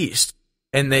least.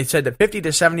 And they said that 50 to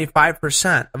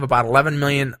 75% of about 11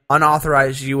 million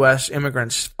unauthorized U.S.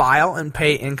 immigrants file and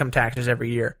pay income taxes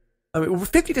every year. I mean,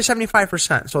 50 to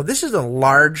 75%. So this is a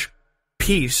large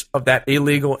piece of that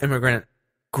illegal immigrant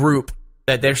group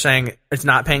that they're saying it's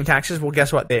not paying taxes. Well,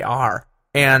 guess what? They are.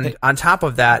 And on top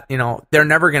of that, they're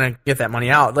never going to get that money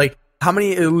out. Like, how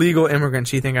many illegal immigrants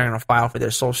do you think are going to file for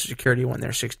their Social Security when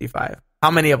they're 65? How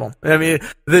many of them? I mean,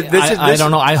 I don't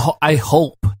know. I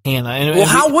hope, Hannah. Well,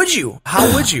 how would you?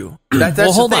 How would you? That's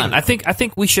well, hold the thing. on. I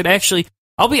think we should actually.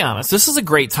 I'll be honest. This is a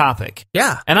great topic.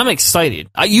 Yeah, and I'm excited.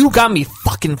 You got me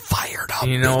fucking fired up.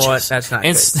 You know bitches. what? That's not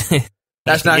good.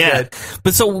 That's not good.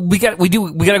 But so we're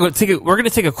gonna take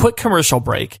a quick commercial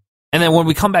break, and then when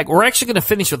we come back, we're actually gonna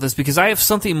finish with this because I have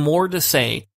something more to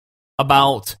say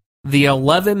about the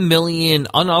 11 million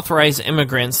unauthorized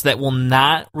immigrants that will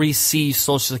not receive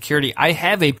Social Security. I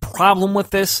have a problem with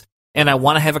this, and I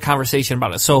want to have a conversation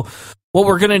about it. So what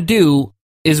we're going to do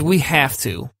is we have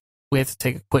to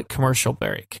take a quick commercial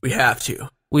break. We have to.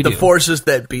 The forces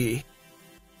that be.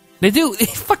 They do.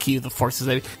 Fuck you, the forces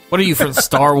that be. What are you, from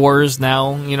Star Wars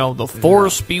now? You know, the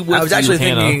Force be with you, I was actually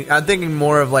Hannah. I'm thinking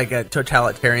more of like a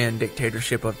totalitarian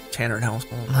dictatorship of Tanner and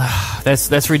Household.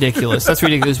 That's ridiculous. That's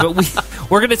ridiculous. But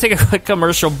we're going to take a quick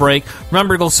commercial break.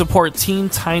 Remember to go support Team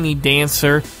Tiny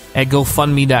Dancer at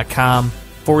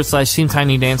GoFundMe.com/Team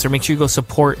Tiny Dancer. Make sure you go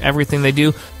support everything they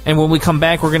do. And when we come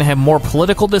back, we're going to have more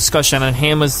political discussion on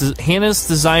Hannah's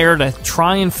desire to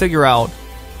try and figure out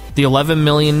the 11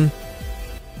 million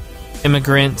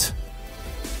immigrant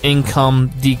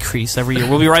income decrease every year.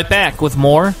 We'll be right back with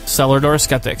more Cellar Door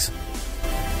Skeptics.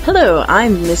 Hello,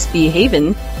 I'm Miss B.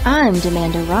 Haven. I'm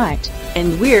Demanda Wright.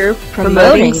 And we're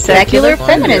promoting secular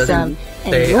feminism.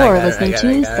 And you're listening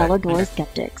to Cellar Door Door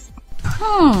Skeptics.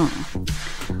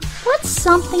 What's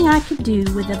something I could do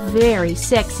with a very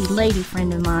sexy lady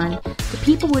friend of mine that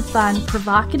people would find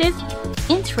provocative,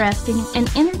 interesting, and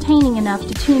entertaining enough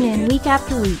to tune in week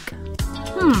after week?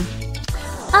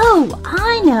 Oh,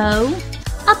 I know!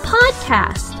 A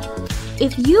podcast!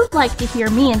 If you'd like to hear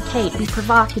me and Kate be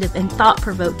provocative and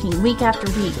thought-provoking week after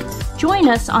week, join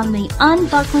us on the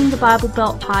Unbuckling the Bible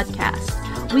Belt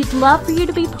podcast. We'd love for you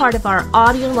to be part of our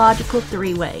audiological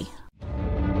three-way.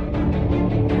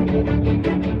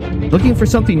 Looking for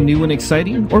something new and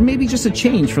exciting, or maybe just a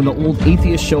change from the old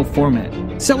Atheist Show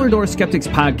format? Cellar Door Skeptics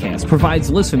Podcast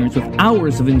provides listeners with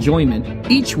hours of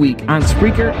enjoyment each week on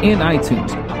Spreaker and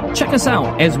iTunes. Check us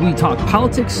out as we talk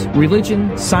politics,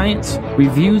 religion, science,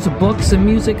 reviews of books and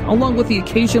music, along with the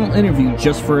occasional interview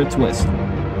just for a twist.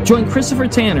 Join Christopher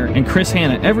Tanner and Chris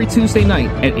Hanna every Tuesday night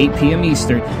at 8 p.m.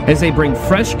 Eastern as they bring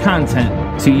fresh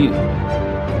content to you.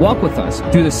 Walk with us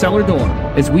through the cellar door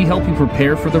as we help you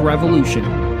prepare for the revolution.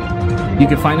 You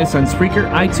can find us on Spreaker,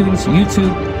 iTunes,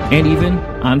 YouTube, and even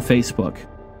on Facebook.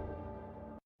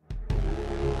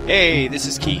 Hey, this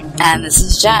is Keith. And this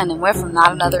is Jen, and we're from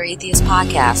Not Another Atheist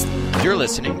Podcast. You're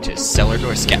listening to Cellar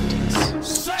Door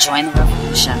Skeptics. Join the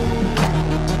revolution.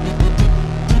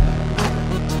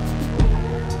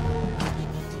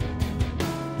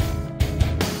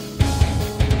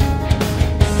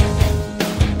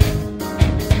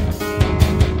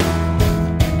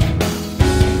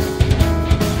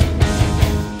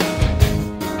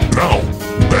 Now,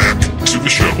 back to the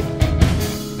show.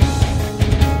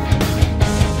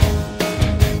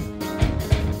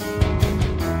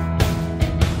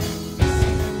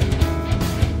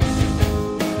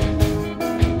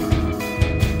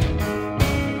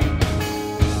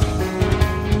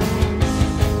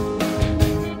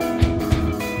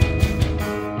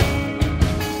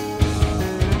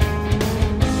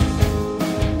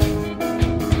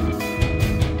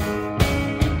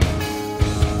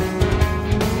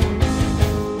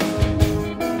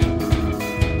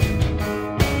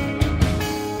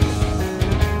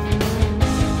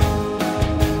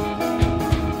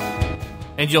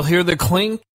 And you'll hear the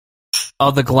clink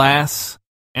of the glass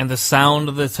and the sound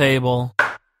of the table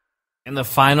and the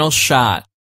final shot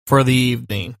for the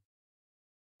evening.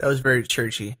 That was very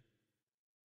churchy.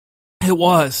 It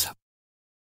was.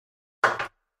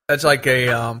 That's like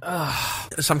a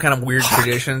some kind of weird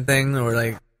tradition thing, or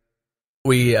like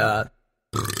we I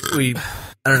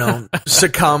don't know,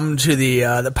 succumb to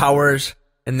the powers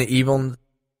and the evil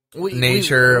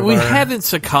nature. We haven't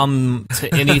succumbed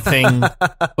to anything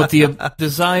but the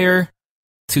desire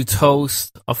to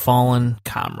toast a fallen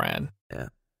comrade. Yeah.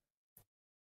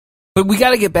 But we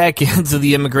got to get back into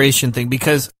the immigration thing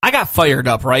because I got fired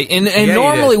up, right? And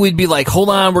normally we'd be like, hold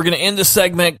on, we're going to end the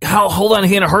segment. Hold on,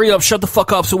 Hannah, hurry up, shut the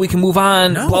fuck up so we can move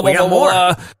on. No, blah, blah, we got blah, more.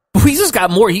 blah. We just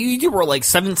got more. You wrote like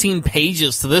 17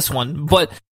 pages to this one.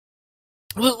 But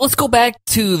let's go back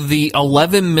to the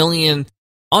 11 million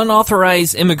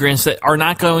unauthorized immigrants that are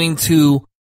not going to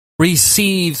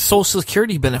receive Social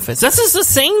Security benefits. That's just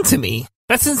insane to me.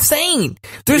 That's insane.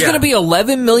 There's going to be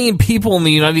 11 million people in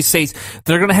the United States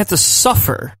that are going to have to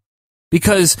suffer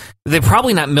because they're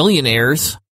probably not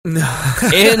millionaires.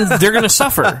 And they're going to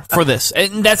suffer for this.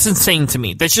 And that's insane to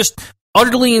me. That's just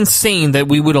utterly insane that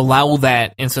we would allow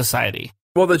that in society.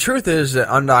 Well, the truth is that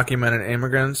undocumented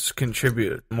immigrants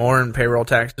contribute more in payroll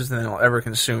taxes than they'll ever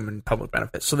consume in public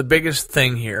benefits. So the biggest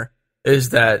thing here is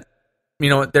that,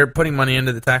 they're putting money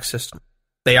into the tax system.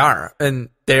 They are, and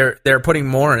they're putting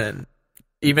more in,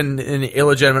 even in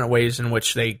illegitimate ways in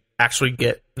which they actually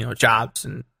get, jobs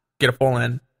and get a full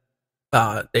in.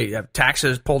 They have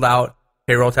taxes pulled out,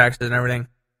 payroll taxes and everything.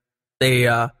 They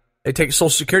take Social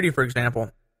Security, for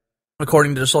example.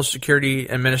 According to the Social Security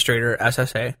Administrator,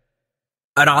 SSA,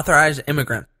 an authorized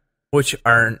immigrant,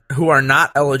 who are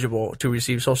not eligible to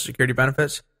receive Social Security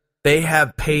benefits, they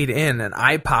have paid in an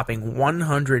eye-popping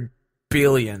 $100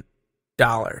 billion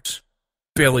into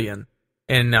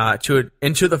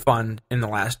the fund in the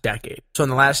last decade. So in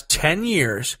the last 10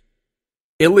 years,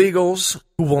 illegals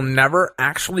who will never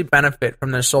actually benefit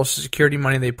from the Social Security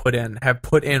money they put in have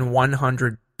put in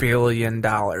 $100 billion,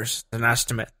 an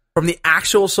estimate, from the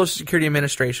actual Social Security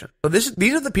Administration. So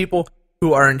these are the people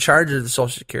who are in charge of the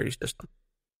Social Security system.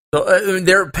 So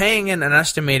they're paying in an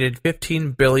estimated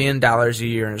 $15 billion a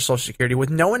year in Social Security with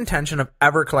no intention of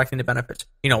ever collecting the benefits.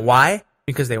 You know why?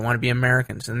 Because they want to be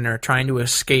Americans, and they're trying to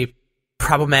escape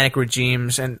problematic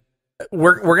regimes. And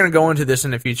we're going to go into this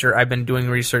in the future. I've been doing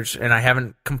research, and I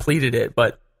haven't completed it,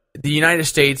 but the United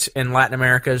States and Latin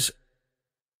America's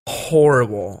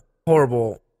horrible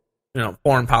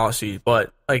foreign policy,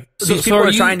 but these people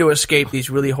are trying to escape these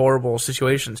really horrible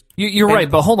situations. You're right,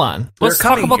 but hold on. Let's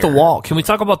talk about the wall. Can we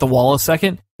talk about the wall a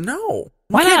second? No.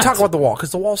 Why we can't not? talk about the wall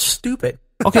because the wall's stupid.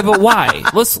 Okay, but why?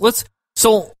 Let's.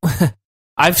 So,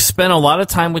 I've spent a lot of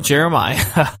time with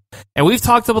Jeremiah, and we've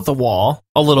talked about the wall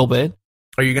a little bit.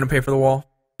 Are you going to pay for the wall?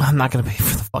 I'm not going to pay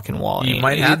for the fucking wall. You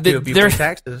might have to if you pay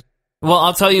taxes. Well,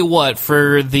 I'll tell you what,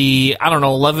 for the,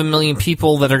 11 million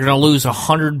people that are going to lose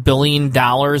 $100 billion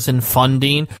in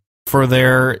funding for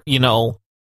their,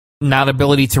 not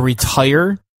ability to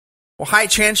retire. Well, High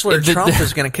Chancellor Trump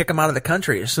is going to kick him out of the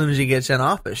country as soon as he gets in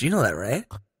office. You know that, right?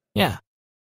 Yeah.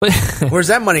 But where's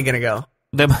that money going to go?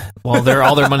 All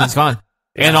their money's gone.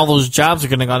 Yeah. And all those jobs are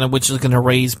going to go, which is going to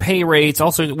raise pay rates.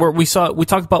 Also, we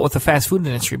talked about with the fast food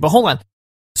industry. But hold on.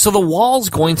 So the wall's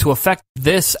going to affect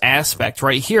this aspect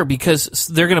right here because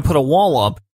they're going to put a wall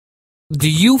up. Do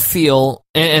you feel,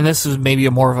 and this is maybe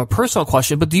more of a personal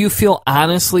question, but do you feel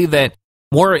honestly that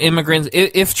more immigrants,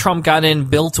 if Trump got in,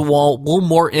 built a wall, will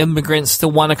more immigrants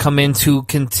still want to come in to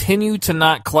continue to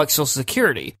not collect Social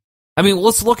Security? I mean,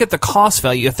 let's look at the cost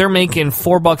value. If they're making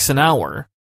 $4 an hour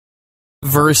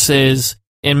versus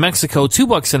in Mexico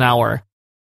 $2 an hour,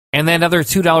 and that other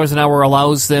 $2 an hour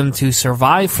allows them to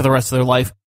survive for the rest of their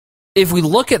life. If we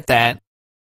look at that,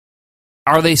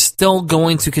 are they still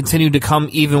going to continue to come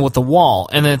even with the wall?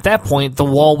 And at that point, the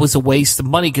wall was a waste of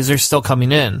money because they're still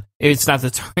coming in. It's not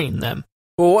deterring them.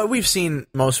 Well, what we've seen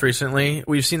most recently,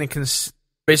 we've seen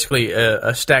basically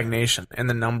a stagnation in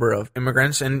the number of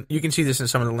immigrants. And you can see this in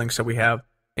some of the links that we have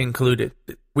included.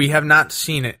 We have not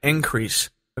seen an increase.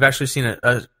 We've actually seen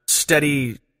a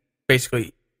steady,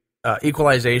 basically,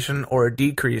 equalization or a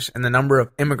decrease in the number of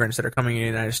immigrants that are coming in the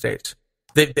United States.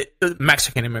 The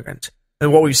Mexican immigrants.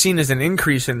 And what we've seen is an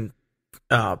increase in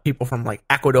people from like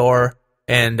Ecuador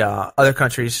and other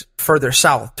countries further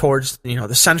south towards the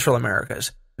Central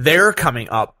Americas. They're coming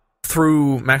up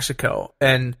through Mexico,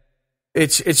 and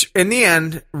it's in the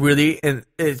end really, and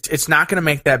it's not going to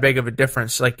make that big of a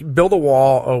difference. Like build a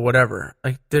wall or whatever.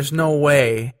 Like there's no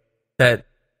way that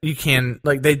you can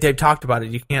they've talked about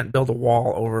it. You can't build a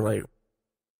wall over like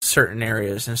certain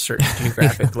areas and certain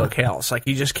geographic locales. Like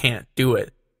you just can't do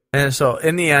it. And so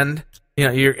in the end,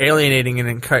 you're alienating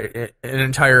an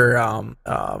entire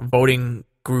voting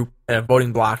group,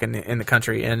 voting block in the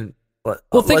country. And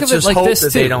think of it like this too.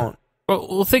 They don't.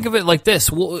 Well, think of it like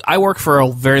this. Well, I work for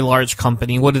a very large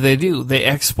company. What do? They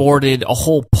exported a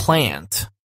whole plant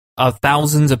of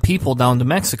thousands of people down to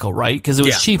Mexico, right? Because it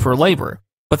was cheaper labor.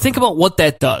 But think about what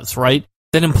that does, right?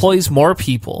 That employs more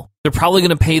people. They're probably going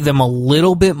to pay them a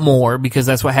little bit more because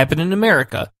that's what happened in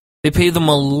America. They pay them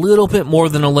a little bit more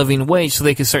than a living wage so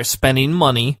they can start spending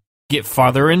money, get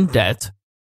farther in debt,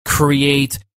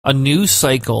 create a new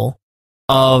cycle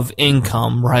of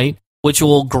income, right? Which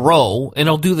will grow, and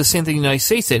it'll do the same thing the United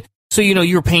States did. So,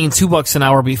 you were paying $2 an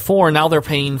hour before, now they're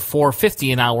paying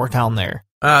 $4.50 an hour down there.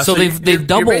 So they've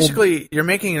doubled. You're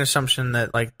making an assumption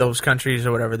that like those countries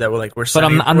or whatever that were like we're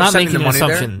sending. But I'm not making an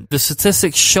assumption. There. The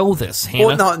statistics show this. Hannah.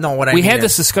 Well, no. We had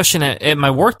this discussion at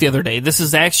my work the other day. This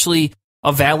is actually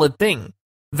a valid thing.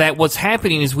 That what's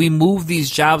happening is we move these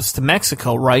jobs to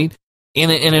Mexico, right? In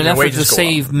an effort to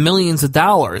save millions of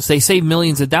dollars. They save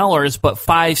millions of dollars, but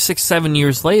 5, 6, 7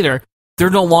 years later, they're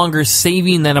no longer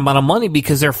saving that amount of money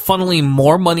because they're funneling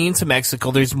more money into Mexico.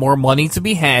 There's more money to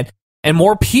be had. and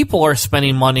more people are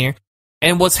spending money.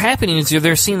 And what's happening is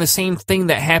they're seeing the same thing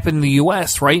that happened in the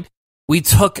U.S., right? We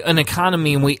took an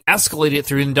economy and we escalated it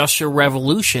through the Industrial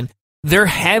Revolution. They're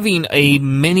having a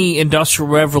mini Industrial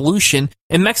Revolution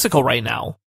in Mexico right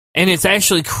now. And it's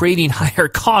actually creating higher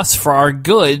costs for our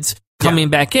goods coming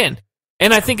back in.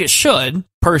 And I think it should,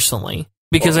 personally,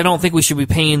 because I don't think we should be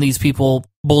paying these people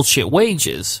bullshit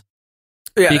wages.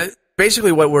 Yeah,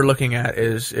 basically what we're looking at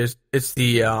is it's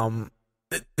the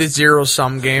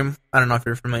zero-sum game. I don't know if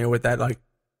you're familiar with that. Like,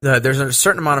 there's a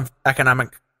certain amount of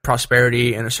economic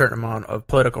prosperity and a certain amount of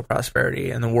political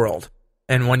prosperity in the world.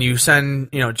 And when you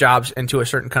send, jobs into a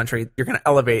certain country, you're going to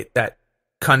elevate that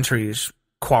country's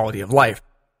quality of life.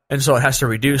 And so it has to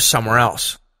reduce somewhere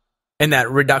else. And that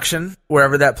reduction,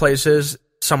 wherever that place is,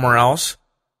 somewhere else,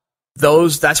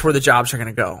 that's where the jobs are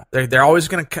going to go. They're always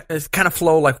going to kind of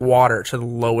flow like water to the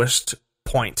lowest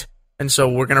point. And so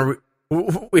we're going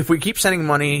to, if we keep sending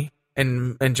money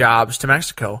and jobs to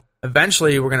Mexico,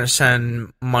 eventually we're going to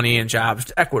send money and jobs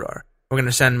to Ecuador. We're going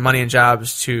to send money and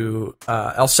jobs to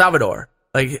El Salvador.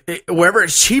 Like, wherever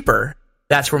it's cheaper,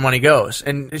 that's where money goes.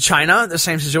 And China, the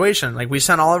same situation. Like, we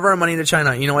sent all of our money to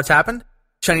China. You know what's happened?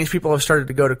 Chinese people have started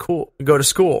to go to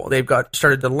school. They've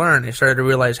started to learn. They've started to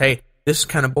realize, hey, this is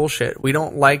kind of bullshit. We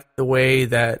don't like the way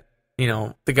that,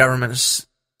 the government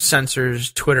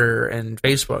censors Twitter and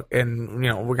Facebook, and,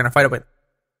 we're going to fight it.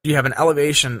 You have an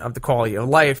elevation of the quality of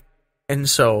life, and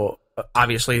so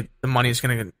obviously the money is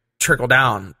going to trickle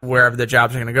down wherever the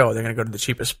jobs are going to go. They're going to go to the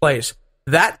cheapest place.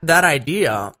 That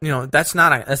idea, that's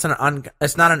not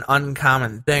an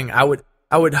uncommon thing. I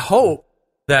would hope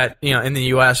that, in the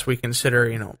U.S. we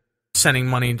consider, sending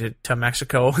money to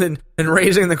Mexico and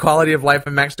raising the quality of life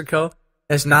in Mexico.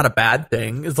 It's not a bad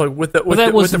thing. It's like with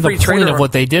the free trade point of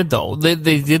what they did, though. They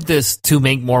did this to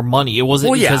make more money. It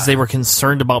wasn't because they were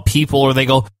concerned about people, or they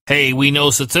go, "Hey, we know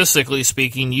statistically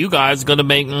speaking, you guys are going to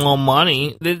make more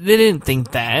money." They didn't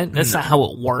think that. That's not how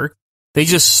it worked. They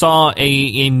just saw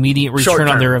a immediate return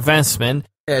on their investment.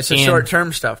 Yeah, it's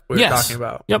short-term stuff we were talking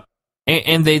about. Yep.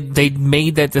 And they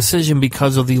made that decision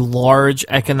because of the large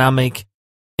economic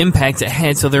impact it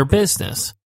had to their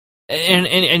business.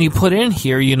 And you put in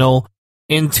here,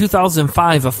 in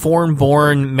 2005, a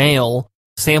foreign-born male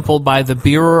sampled by the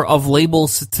Bureau of Labor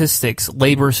Statistics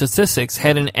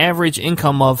had an average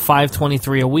income of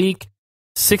 $523 a week.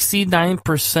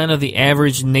 69% of the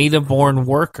average native-born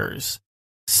workers,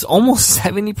 almost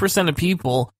 70% of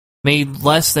people, made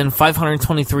less than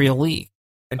 $523 a week.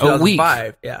 In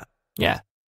 2005, yeah. Yeah.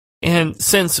 And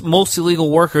since most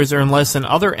illegal workers earn less than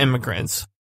other immigrants,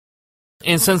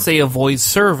 and since they avoid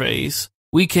surveys,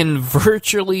 we can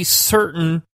virtually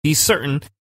be certain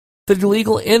that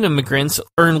illegal immigrants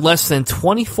earn less than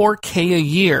 $24K a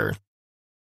year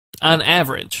on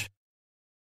average.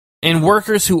 And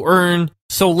workers who earn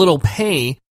so little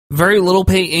pay, very little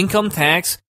pay income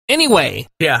tax anyway.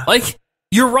 Yeah. Like,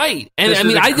 you're right. And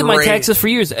I did my taxes for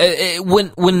years.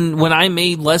 When I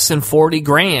made less than 40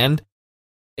 grand,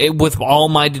 with all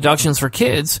my deductions for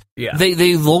kids,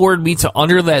 they lowered me to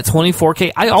under that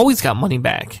 24K. I always got money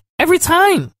back. Every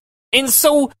time. And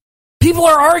so people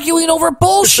are arguing over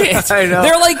bullshit. I know.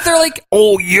 They're like,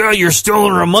 oh yeah, you're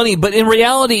stealing our money. But in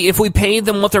reality, if we paid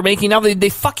them what they're making now, they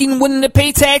fucking wouldn't have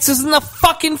paid taxes in the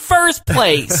fucking first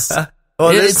place. Well,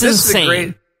 it's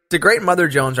insane. It's a great Mother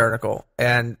Jones article.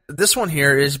 And this one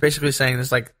here is basically saying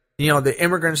it's like, the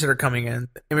immigrants that are coming in,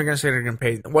 the immigrants that are going to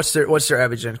pay, what's their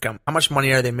average income? How much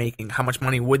money are they making? How much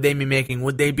money would they be making?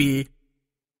 Would they be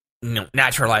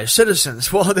naturalized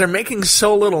citizens? Well, they're making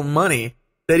so little money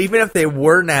that even if they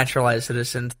were naturalized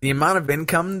citizens, the amount of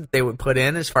income they would put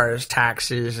in as far as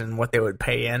taxes and what they would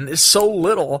pay in is so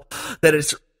little that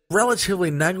it's relatively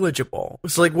negligible.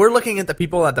 It's like we're looking at the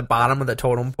people at the bottom of the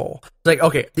totem pole. It's like,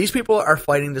 okay, these people are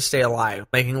fighting to stay alive,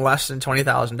 making less than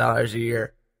 $20,000 a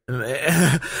year.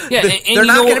 Yeah, they're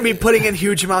not going to be putting in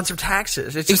huge amounts of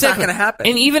taxes. It's just not going to happen.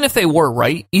 And even if they were,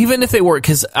 right? Even if they were,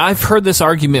 because I've heard this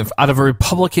argument out of a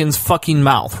Republican's fucking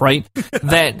mouth, right?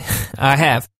 That I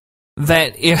have.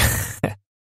 That if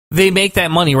they make that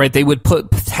money, right, they would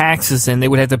put taxes in. They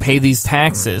would have to pay these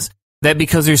taxes. That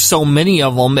because there's so many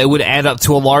of them, it would add up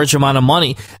to a large amount of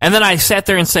money. And then I sat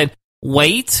there and said,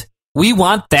 wait, we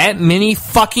want that many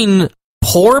fucking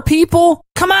poor people?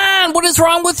 Come on, what is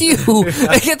wrong with you?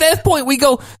 Like at that point, we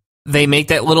go, they make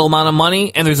that little amount of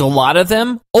money, and there's a lot of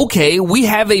them. Okay, we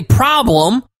have a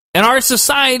problem in our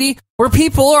society where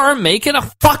people aren't making a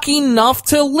fucking enough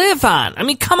to live on. I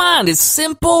mean, come on, it's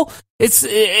simple.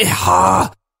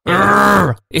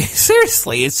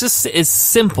 Seriously, it's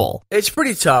simple. It's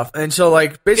pretty tough, and so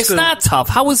like basically, it's not tough.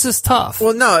 How is this tough?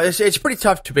 Well, no, it's pretty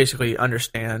tough to basically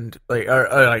understand, like, or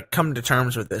like come to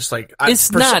terms with this. Like,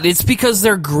 it's not. It's because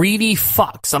they're greedy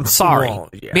fucks. I'm sorry. Well,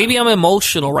 yeah. Maybe I'm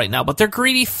emotional right now, but they're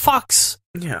greedy fucks.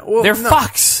 Yeah, well, they're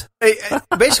fucks.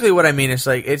 Basically, what I mean is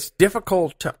like it's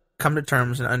difficult to come to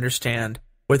terms and understand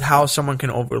with how someone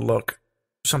can overlook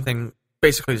something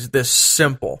basically this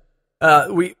simple.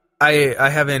 I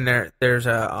have in there. There's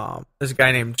a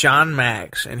guy named John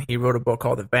Maggs, and he wrote a book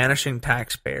called "The Vanishing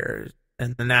Taxpayer"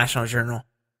 in the National Journal.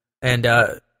 And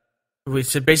we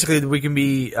said basically that we can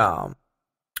be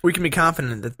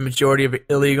confident that the majority of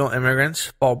illegal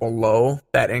immigrants fall below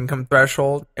that income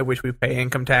threshold at which we pay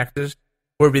income taxes,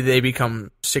 where they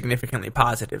become significantly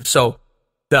positive. So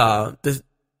the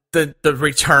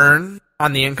return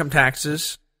on the income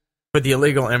taxes for the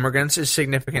illegal immigrants is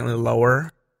significantly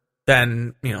lower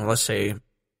than, let's say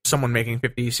someone making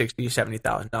 $50,000, $60,000,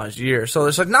 $70,000 a year. So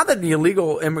it's like not that the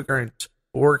illegal immigrants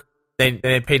work,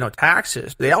 they pay no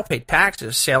taxes. They all pay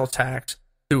taxes, sales tax,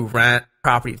 through rent,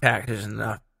 property taxes,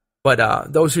 and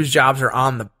but those whose jobs are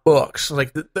on the books,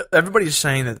 like everybody's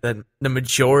saying that the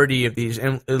majority of these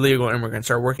illegal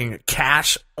immigrants are working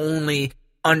cash only,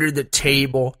 under the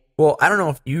table. Well, I don't know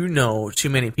if you know too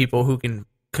many people who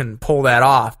can pull that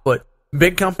off, but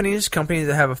big companies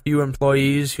that have a few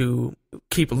employees who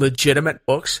keep legitimate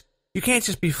books, you can't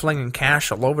just be flinging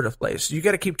cash all over the place. You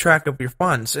got to keep track of your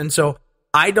funds. And so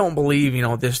I don't believe,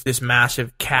 this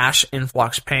massive cash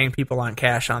influx, paying people on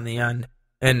cash on the end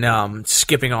and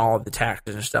skipping all of the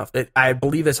taxes and stuff. I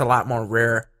believe it's a lot more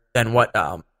rare than what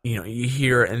you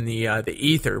hear in the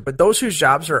ether. But those whose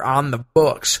jobs are on the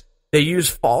books, they use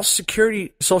false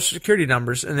social security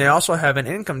numbers, and they also have an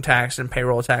income tax and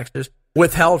payroll taxes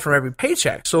withheld from every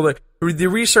paycheck. So the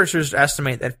researchers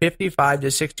estimate that 55 to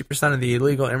 60% of the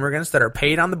illegal immigrants that are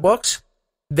paid on the books,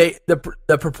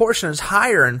 the proportion is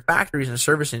higher in factories and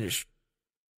service industry,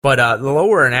 but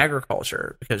lower in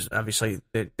agriculture, because obviously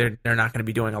they're not going to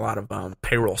be doing a lot of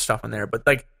payroll stuff in there. But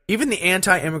like even the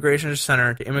Anti-Immigration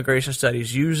Center to Immigration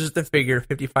Studies uses the figure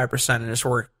 55% in its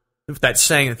work. That's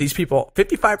saying that these people,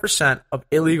 55% of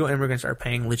illegal immigrants are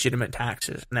paying legitimate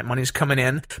taxes, and that money's coming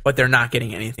in, but they're not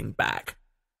getting anything back.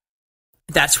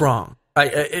 That's wrong.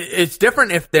 It's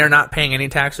different if they're not paying any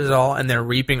taxes at all and they're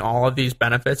reaping all of these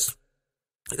benefits.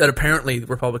 That apparently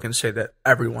Republicans say that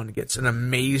everyone gets an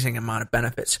amazing amount of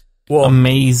benefits. Well,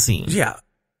 amazing. Yeah.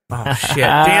 Oh shit!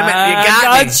 Damn it! You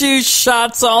got you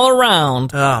shots all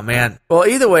around. Oh man. Well,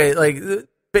 either way, like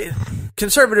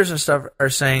conservatives and stuff are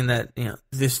saying that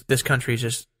this country is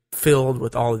just filled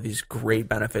with all of these great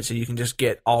benefits that you can just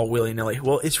get all willy-nilly.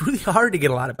 Well, it's really hard to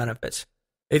get a lot of benefits.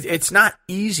 It's not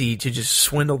easy to just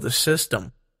swindle the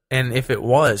system. And if it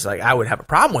was, like, I would have a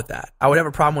problem with that. I would have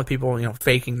a problem with people,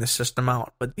 faking the system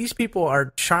out. But these people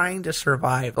are trying to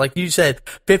survive. Like you said,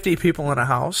 50 people in a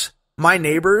house. My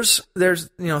neighbors, there's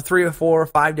 3 or 4 or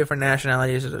 5 different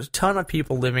nationalities. There's a ton of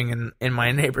people living in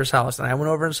my neighbor's house, and I went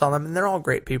over and saw them, and they're all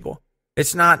great people.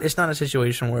 It's not a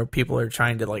situation where people are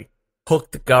trying to like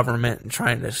hook the government and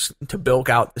trying to bilk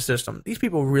out the system. These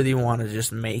people really want to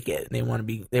just make it. They want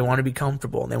to be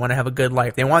comfortable, and they want to have a good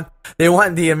life. They want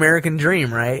the American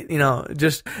dream, right?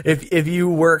 Just if you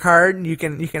work hard, you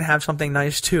can have something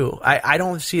nice too. I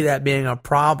don't see that being a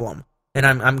problem. And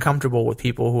I'm comfortable with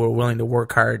people who are willing to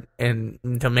work hard and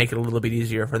to make it a little bit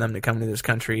easier for them to come to this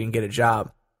country and get a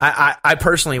job. I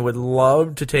personally would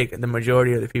love to take the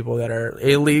majority of the people that are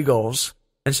illegals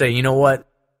and say, you know what,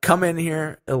 come in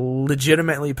here,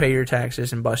 legitimately pay your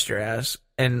taxes and bust your ass,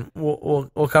 and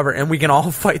we'll cover it. And we can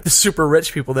all fight the super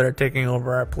rich people that are taking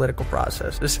over our political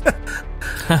processes.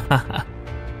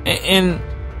 And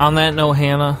on that note,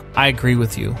 Hannah, I agree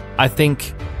with you. I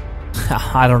think,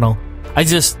 I don't know.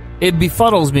 It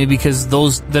befuddles me because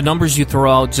the numbers you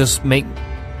throw out just make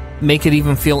it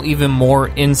even feel even more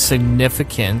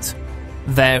insignificant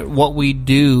that what we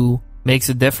do makes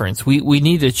a difference. We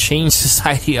need to change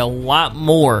society a lot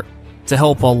more to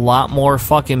help a lot more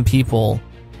fucking people.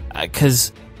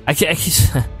 Because I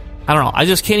don't know. I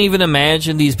just can't even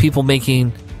imagine these people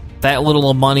making that little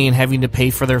of money and having to pay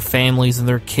for their families and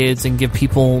their kids and give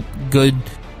people good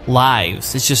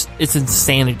lives. It's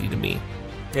insanity to me.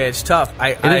 Yeah, it's tough.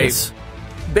 It is.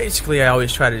 Basically, I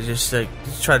always try to just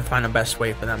try to find the best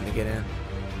way for them to get in.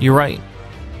 You're right.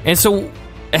 And so,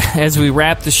 as we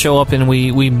wrap the show up and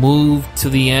we move to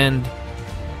the end,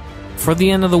 for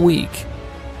the end of the week,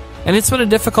 and it's been a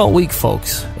difficult week,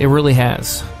 folks. It really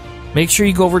has. Make sure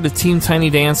you go over to Team Tiny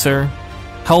Dancer,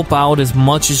 help out as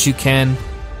much as you can.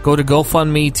 Go to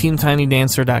GoFundMe,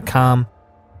 teamtinydancer.com.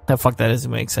 Fuck, that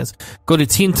doesn't make sense. Go to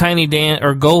Team Tiny Dan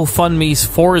or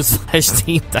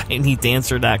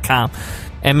GoFundMe/TeamtinyDancer.com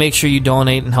and make sure you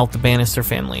donate and help the Bannister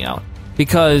family out.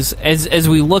 Because as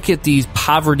we look at these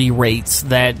poverty rates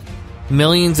that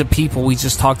millions of people we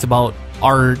just talked about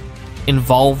are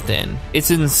involved in, it's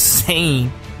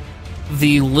insane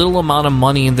the little amount of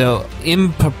money and the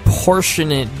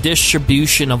improportionate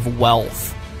distribution of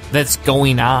wealth that's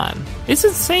going on. It's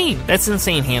insane. That's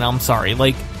insane, Hannah. I'm sorry.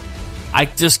 Like, I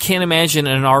just can't imagine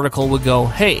an article would go,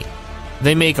 hey,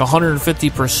 they make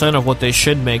 150% of what they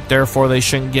should make, therefore they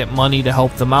shouldn't get money to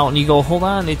help them out. And you go, hold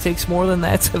on, it takes more than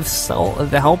that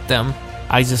to help them.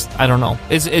 I don't know.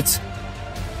 It's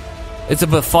a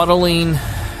befuddling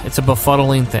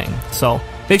thing. So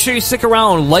make sure you stick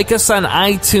around. Like us on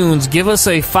iTunes. Give us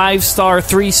a 5-star,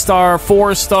 3-star,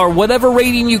 4-star, whatever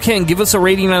rating you can. Give us a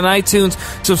rating on iTunes.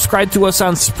 Subscribe to us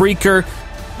on Spreaker.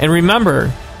 And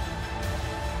remember,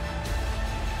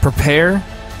 prepare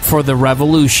for the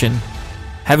revolution.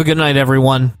 Have a good night,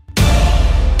 everyone.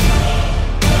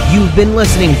 You've been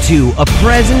listening to a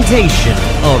presentation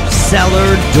of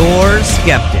Cellar Door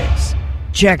Skeptics.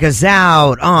 Check us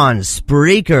out on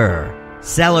Spreaker.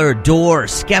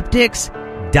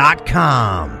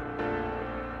 CellarDoorSkeptics.com.